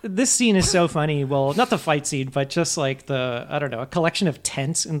 this scene is so funny. Well, not the fight scene, but just like a collection of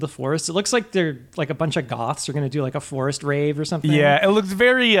tents in the forest. It looks like they're like a bunch of goths are going to do like a forest rave or something. Yeah, it looks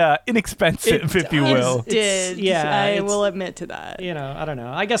very inexpensive, if you will. I will admit to that. I don't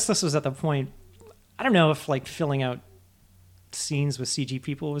know. I guess this was at the point. I don't know if like filling out scenes with CG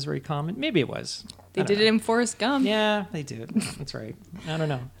people was very common. Maybe it was. They did it in Forrest Gump. Yeah, they did. That's right. I don't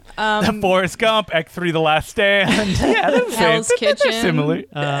know. Forrest Gump, Act 3, The Last Stand. Yeah, that's Hell's Kitchen. They're similar.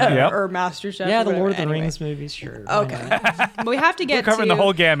 Or MasterChef. Yeah, the Lord of the Rings movies, sure. Okay. But we have to get We're covering to the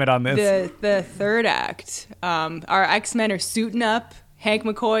whole gamut on this. the third act. Our X-Men are suiting up. Hank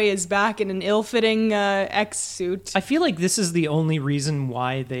McCoy is back in an ill-fitting X suit. I feel like this is the only reason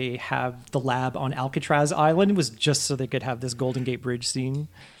why they have the lab on Alcatraz Island was just so they could have this Golden Gate Bridge scene.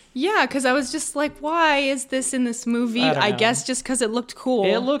 Yeah, because I was just like, why is this in this movie? I guess just because it looked cool.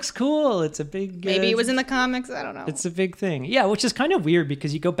 It looks cool. It's a big... Maybe it was in the comics. I don't know. It's a big thing. Yeah, which is kind of weird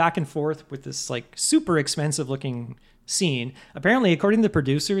because you go back and forth with this like super expensive looking scene. Apparently, according to the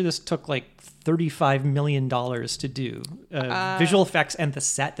producer, this took like $35 million to do visual effects and the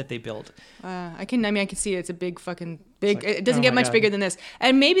set that they built. I can see it. It's a big fucking big. It doesn't get much bigger than this.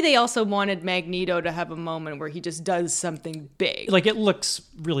 And maybe they also wanted Magneto to have a moment where he just does something big. Like it looks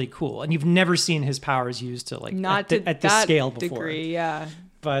really cool, and you've never seen his powers used to like not at this scale before. Degree, yeah.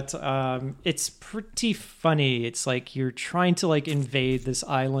 But it's pretty funny. It's like you're trying to like invade this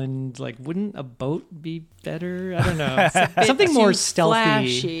island. Like, wouldn't a boat be better? I don't know. Something more stealthy.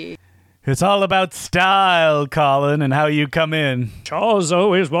 Flashy. It's all about style, Colin, and how you come in. Charles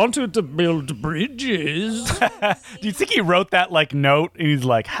always wanted to build bridges. Do you think he wrote that like note and he's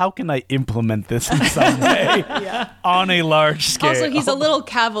like, how can I implement this in some way on a large scale? Also, he's a little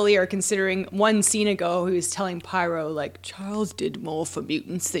cavalier considering one scene ago he was telling Pyro like, Charles did more for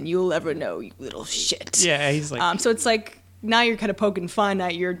mutants than you'll ever know, you little shit. Yeah, he's like... So it's like, now you're kind of poking fun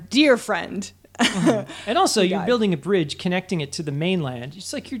at your dear friend. And also, you're building a bridge connecting it to the mainland.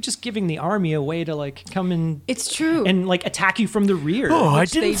 It's like you're just giving the army a way to like come in. It's true. And like attack you from the rear. Oh, I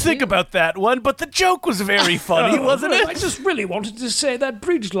didn't think about that one, but the joke was very funny, wasn't it? I just really wanted to say that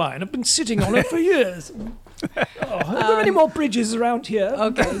bridge line. I've been sitting on it for years. Are there any more bridges around here?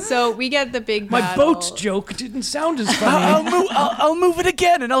 Okay, so we get the big My battle. boat joke didn't sound as funny. I'll move it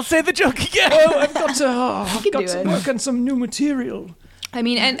again, and I'll say the joke again. Oh, I've got to work on some new material. I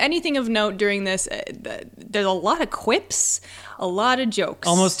mean, and anything of note during this, there's a lot of quips, a lot of jokes.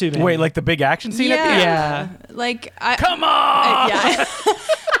 Almost too many. Wait, like the big action scene at the end? Yeah. Like, Come on! yeah.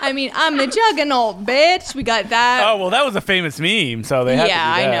 I mean, I'm the juggernaut, bitch. We got that. Oh, well, that was a famous meme, so they had to do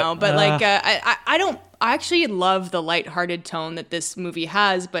that. I know. But, I don't... I actually love the lighthearted tone that this movie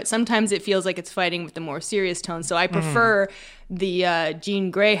has, but sometimes it feels like it's fighting with the more serious tone. So I prefer the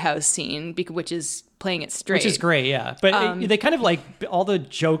Jean Grey house scene, which is playing it straight. Which is great, yeah. But they kind of like, all the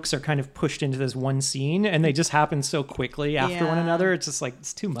jokes are kind of pushed into this one scene, and they just happen so quickly after one another. It's just like,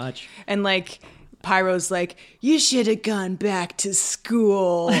 it's too much. And like... Pyro's like, you should have gone back to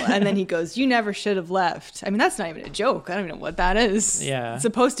school. And then he goes, you never should have left. I mean, that's not even a joke. I don't even know what that is. Yeah. It's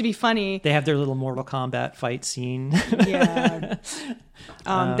supposed to be funny. They have their little Mortal Kombat fight scene. Yeah.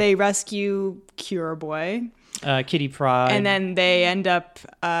 They rescue Cure Boy. Kitty Pryde. And then they end up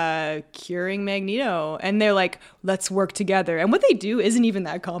curing Magneto. And they're like, let's work together. And what they do isn't even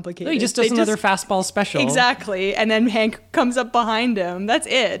that complicated. No, he just does another fastball special. Exactly. And then Hank comes up behind him. That's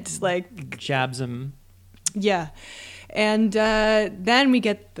it. Like, jabs him. Yeah. And then we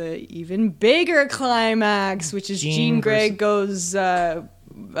get the even bigger climax, which is Jean Grey goes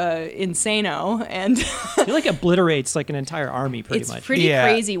insano, and he like obliterates like an entire army pretty much. It's pretty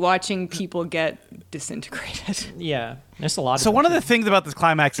crazy watching people get disintegrated. Yeah, there's a lot. So one of the things about this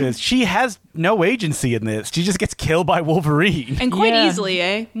climax is she has no agency in this. She just gets killed by Wolverine, and quite easily,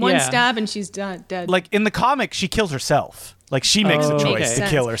 eh? One stab and she's dead. Like in the comic, she kills herself. Like she makes a choice to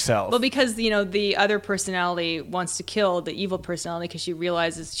kill herself. Well, because the other personality wants to kill the evil personality because she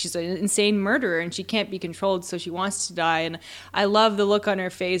realizes she's an insane murderer and she can't be controlled, so she wants to die. And I love the look on her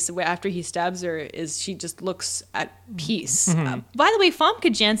face after he stabs her. Is she just looks at peace? Mm-hmm. By the way,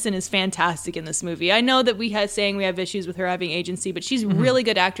 Famke Janssen is fantastic in this movie. I know that we have issues with her having agency, but she's a really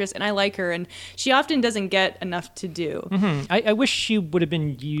good actress, and I like her. And she often doesn't get enough to do. Mm-hmm. I wish she would have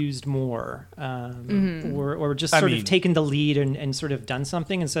been used more, or just sort of taken the lead and sort of done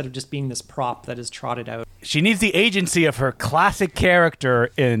something instead of just being this prop that is trotted out. She needs the agency of her classic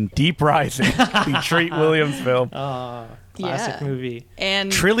character in Deep Rising, the Treat Williams film. Classic movie.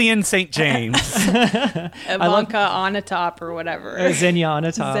 And Trillion St. James. Ivanka Onatop or whatever. Xenia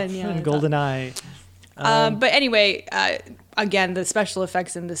Onatop and GoldenEye. But anyway, again, the special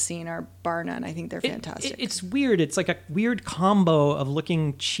effects in this scene are bar none. I think they're fantastic. It's weird. It's like a weird combo of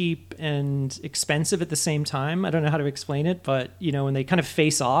looking cheap and expensive at the same time. I don't know how to explain it, but when they kind of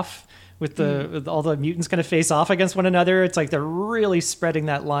face off with with all the mutants kind of face off against one another, it's like they're really spreading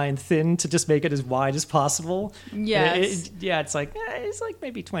that line thin to just make it as wide as possible. Yes. It's like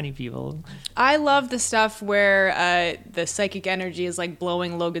maybe 20 people. I love the stuff where the psychic energy is like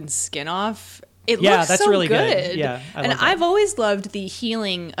blowing Logan's skin off. It looks that's so really good. Yeah, and I've always loved the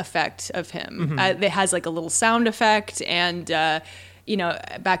healing effect of him. It has like a little sound effect, and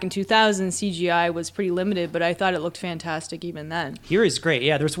back in 2000, CGI was pretty limited, but I thought it looked fantastic even then. Here is great.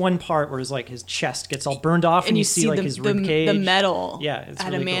 Yeah, there's one part where it's like his chest gets all burned off, and you see like his rib cage, the metal, it's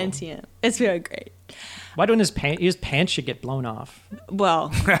adamantium. Really cool. It's very great. Why don't his pants should get blown off?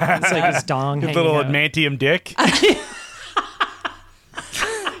 Well, it's like his dong, His hanging little out. adamantium dick.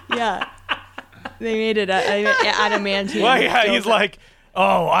 Yeah. They made it adamantium. Well, yeah, he's like,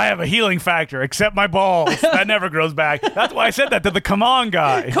 oh, I have a healing factor, except my balls. That never grows back. That's why I said that to the come on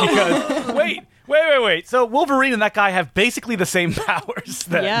guy. Because, wait. So Wolverine and that guy have basically the same powers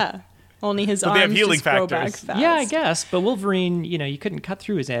then. Yeah. Only his But arms they have healing just grow back factors. fast. Yeah, I guess. But Wolverine, you couldn't cut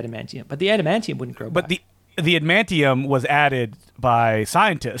through his adamantium. But the adamantium wouldn't grow But back. the adamantium was added by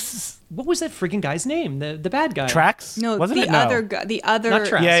scientists. What was that friggin' guy's name? The bad guy. Trax? No, Wasn't the it? No. other guy. The other. Not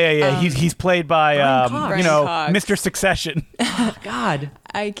Trax. Yeah. He's played by Brian Cox. Brian Cox. Mr. Succession. God.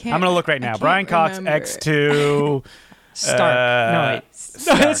 I can't. I'm gonna look right I now. can't Brian Cox, remember. Stark. X2. No, wait.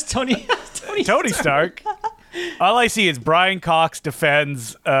 No, it's Tony. Tony Stark. All I see is Brian Cox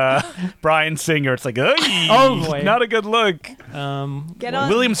defends Bryan Singer. It's like, Oh, boy. not a good look. Get on.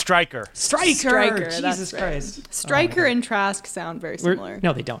 William Stryker. Stryker. Jesus That's right. Christ. Stryker and Trask sound very similar.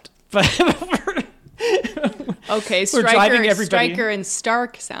 No, they don't. But Okay, driving everybody- Stryker and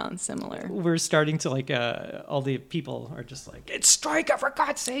Stark sound similar. we're starting to all the people are just like, it's Stryker for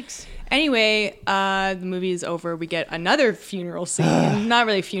God's sakes. Anyway, the movie is over. We get another funeral scene. Not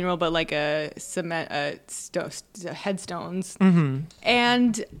really funeral, but like a headstones. Mm-hmm.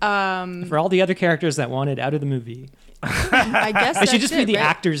 And For all the other characters that wanted out of the movie, I guess I should that's just be it, the right?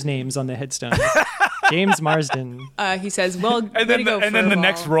 actors' names on the headstones. James Marsden. He says, "Well, And then, the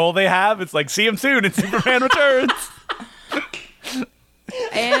next role they have, it's like, see him soon in Superman Returns.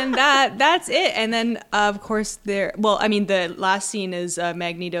 and that's it. And then of course the last scene is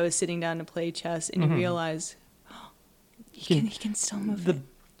Magneto is sitting down to play chess, and you realize he can still move. The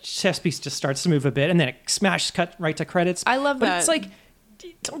chess piece just starts to move a bit, and then it cut right to credits. I love but that. it's like,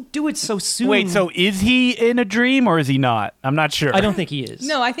 don't do it so soon. Wait, so is he in a dream or is he not? I'm not sure. I don't think he is.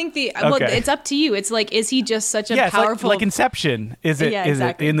 No, I think Okay. it's up to you. It's like, is he just such a Yeah, it's powerful? like Inception. Is it? Yeah, Is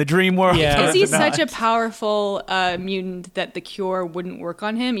exactly. it in the dream world? Yeah. or Is he it not? such a powerful mutant that the cure wouldn't work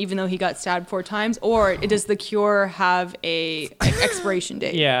on him, even though he got stabbed 4 times? Or does the cure have a expiration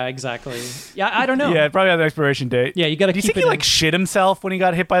date? Yeah, exactly. Yeah, I don't know. Yeah, it probably has an expiration date. Yeah, you got to Do you keep think it he like shit himself when he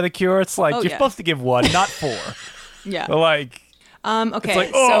got hit by the cure? It's like Oh, you're yeah. supposed to give 1, not 4. Yeah. But like, Okay. it's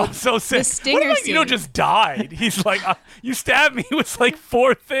like, oh, so sick. The stinger What if Magneto scene. just died? He's like, you stabbed me with like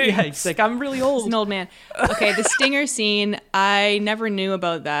 4 things. Yeah, he's like, I'm really He's old. an old man. Okay, the stinger scene. I never knew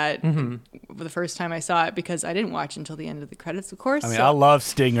about that the first time I saw it because I didn't watch until the end of the credits, of course. I mean, so- I love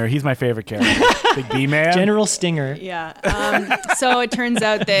Stinger. He's my favorite character. Big B man. General Stinger. Yeah. So it turns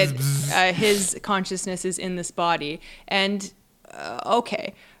out that his consciousness is in this body. And,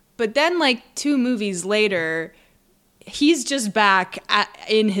 okay. But then, like, 2 movies later, he's just back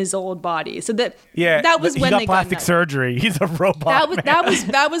in his old body. So that was he when got they plastic got surgery. He's a robot.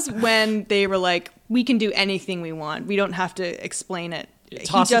 that was when they were like, we can do anything we want. We don't have to explain it.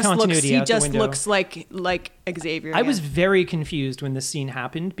 Toss the continuity out the window. Looks like Xavier. I was again. very confused when this scene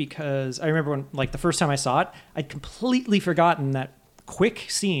happened because I remember when, like, the first time I saw it, I'd completely forgotten that quick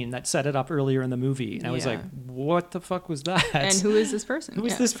scene that set it up earlier in the movie. And I was Yeah. like, what the fuck was that? And who is this person? Who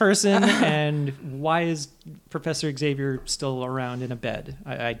is Yeah. this person, and why is Professor Xavier still around in a bed?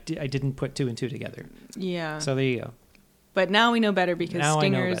 I didn't put 2 and 2 together. Yeah. So there you go. But now we know better because Now I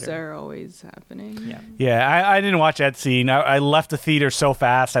know stingers better. are always happening. Yeah. Yeah, I didn't watch that scene. I left the theater so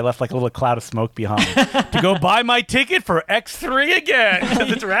fast. I left like a little cloud of smoke behind to go buy my ticket for X3 again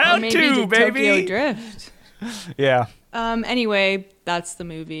because it's Or round maybe 2, to baby. Tokyo Drift. Yeah. Anyway, that's the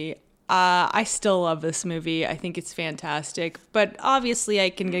movie. I still love this movie. I think it's fantastic. But obviously, I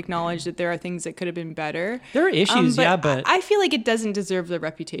can acknowledge that there are things that could have been better. There are issues, yeah, but I feel like it doesn't deserve the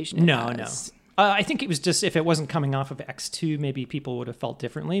reputation it No. has. I think it was just, if it wasn't coming off of X2, maybe people would have felt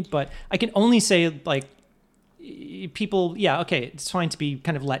differently. But I can only say, like, people, it's fine to be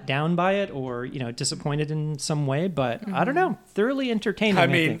kind of let down by it or, disappointed in some way, but I don't know, thoroughly entertaining. I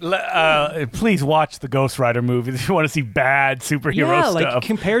mean, please watch the Ghost Rider movies if you want to see bad superhero stuff. Like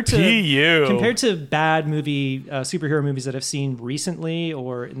compared to bad superhero movies that I've seen recently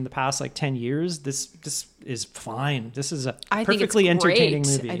or in the past like 10 years, this is fine. This is a perfectly entertaining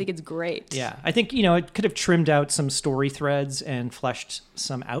movie. I think it's great. Yeah, I think it could have trimmed out some story threads and fleshed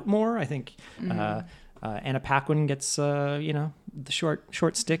some out more. I think Anna Paquin gets the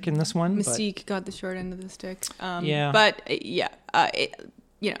short stick in this one. Mystique got the short end of the stick. I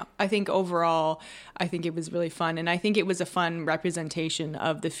think overall, I think it was really fun, and I think it was a fun representation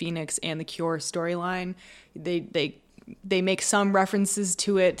of the Phoenix and the Cure storyline. They make some references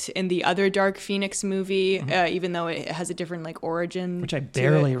to it in the other Dark Phoenix movie, even though it has a different origin. Which I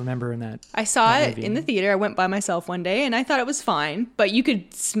barely remember in that. I saw it in the theater. I went by myself one day, and I thought it was fine, but you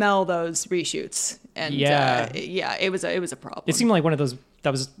could smell those reshoots, and it was a problem. It seemed like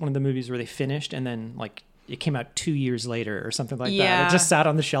that was one of the movies where they finished, and then it came out 2 years later or something like that. It just sat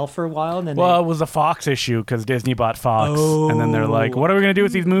on the shelf for a while. And then it was a Fox issue because Disney bought Fox. And then they're like, what are we going to do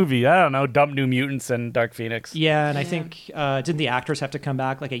with these movies? I don't know, dump New Mutants and Dark Phoenix. Yeah, and I think, didn't the actors have to come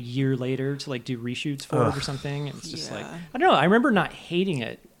back a year later to do reshoots for it or something? It's just I don't know. I remember not hating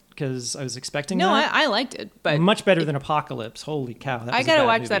it because I was expecting that. No, I liked it. But much better than Apocalypse. Holy cow. I got to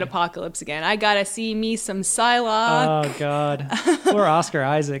watch that Apocalypse again. I got to see me some Psylocke. Oh, God. Poor Oscar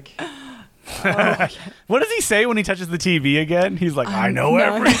Isaac. What does he say when he touches the TV again? He's like, I know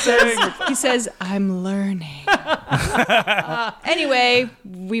everything. He says, I'm learning. Anyway,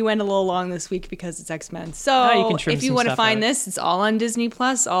 we went a little long this week because it's X-Men. So if you want to find this, it's all on Disney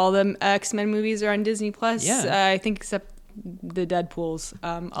Plus. All the X-Men movies are on Disney Plus. I think except the Deadpools.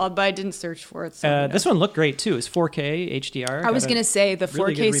 But I didn't search for it. So this one looked great too. It's 4K HDR. I was going to say the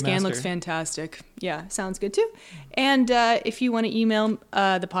 4K scan looks fantastic. Yeah, sounds good too. And if you want to email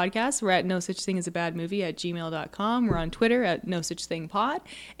the podcast, we're at nosuchthingasabadmovie@gmail.com. We're on Twitter at nosuchthingpod.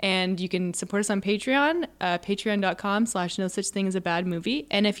 And you can support us on Patreon, patreon.com/nosuchthingасabadmovie.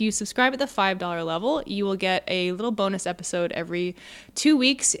 And if you subscribe at the $5 level, you will get a little bonus episode every 2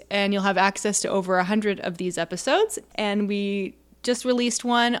 weeks, and you'll have access to over 100 of these episodes. And we just released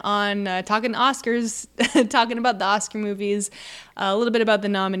one on talking Oscars, talking about the Oscar movies, a little bit about the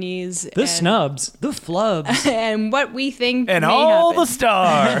nominees. The snubs, the flubs. And what we think and may all happen. The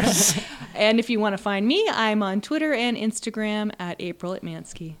stars. And if you want to find me, I'm on Twitter and Instagram at April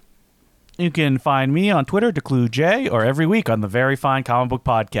Atmansky. You can find me on Twitter, DeClueJ, or every week on the Very Fine Comic Book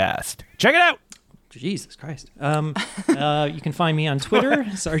Podcast. Check it out. Jesus Christ. You can find me on Twitter,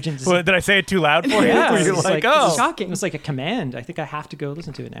 Sergeant. Did I say it too loud for you? Yeah, You're like, oh. Shocking. It's like a command. I think I have to go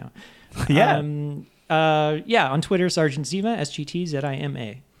listen to it now. Yeah. On Twitter, Sergeant Zima,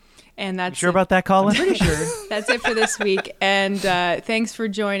 SGTZIMA. And that's sure about that, Colin? I'm pretty sure. That's it for this week. And thanks for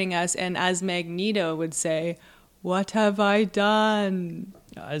joining us. And as Magneto would say, what have I done?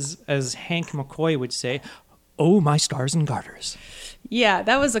 As Hank McCoy would say, oh, my stars and garters. Yeah,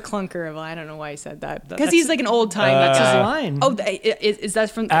 that was a clunker of. I don't know why he said that. Because he's like an old time. That's his line. Oh, is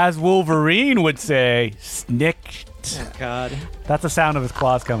that from? As Wolverine would say, snick. Oh, God. That's the sound of his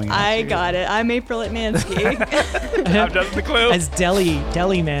claws coming out. I got it. I'm April Atmansky. I'm just the clue. As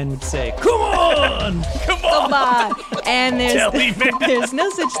Deli Man would say, come on! Come on! And there's no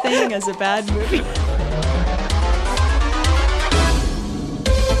such thing as a bad movie.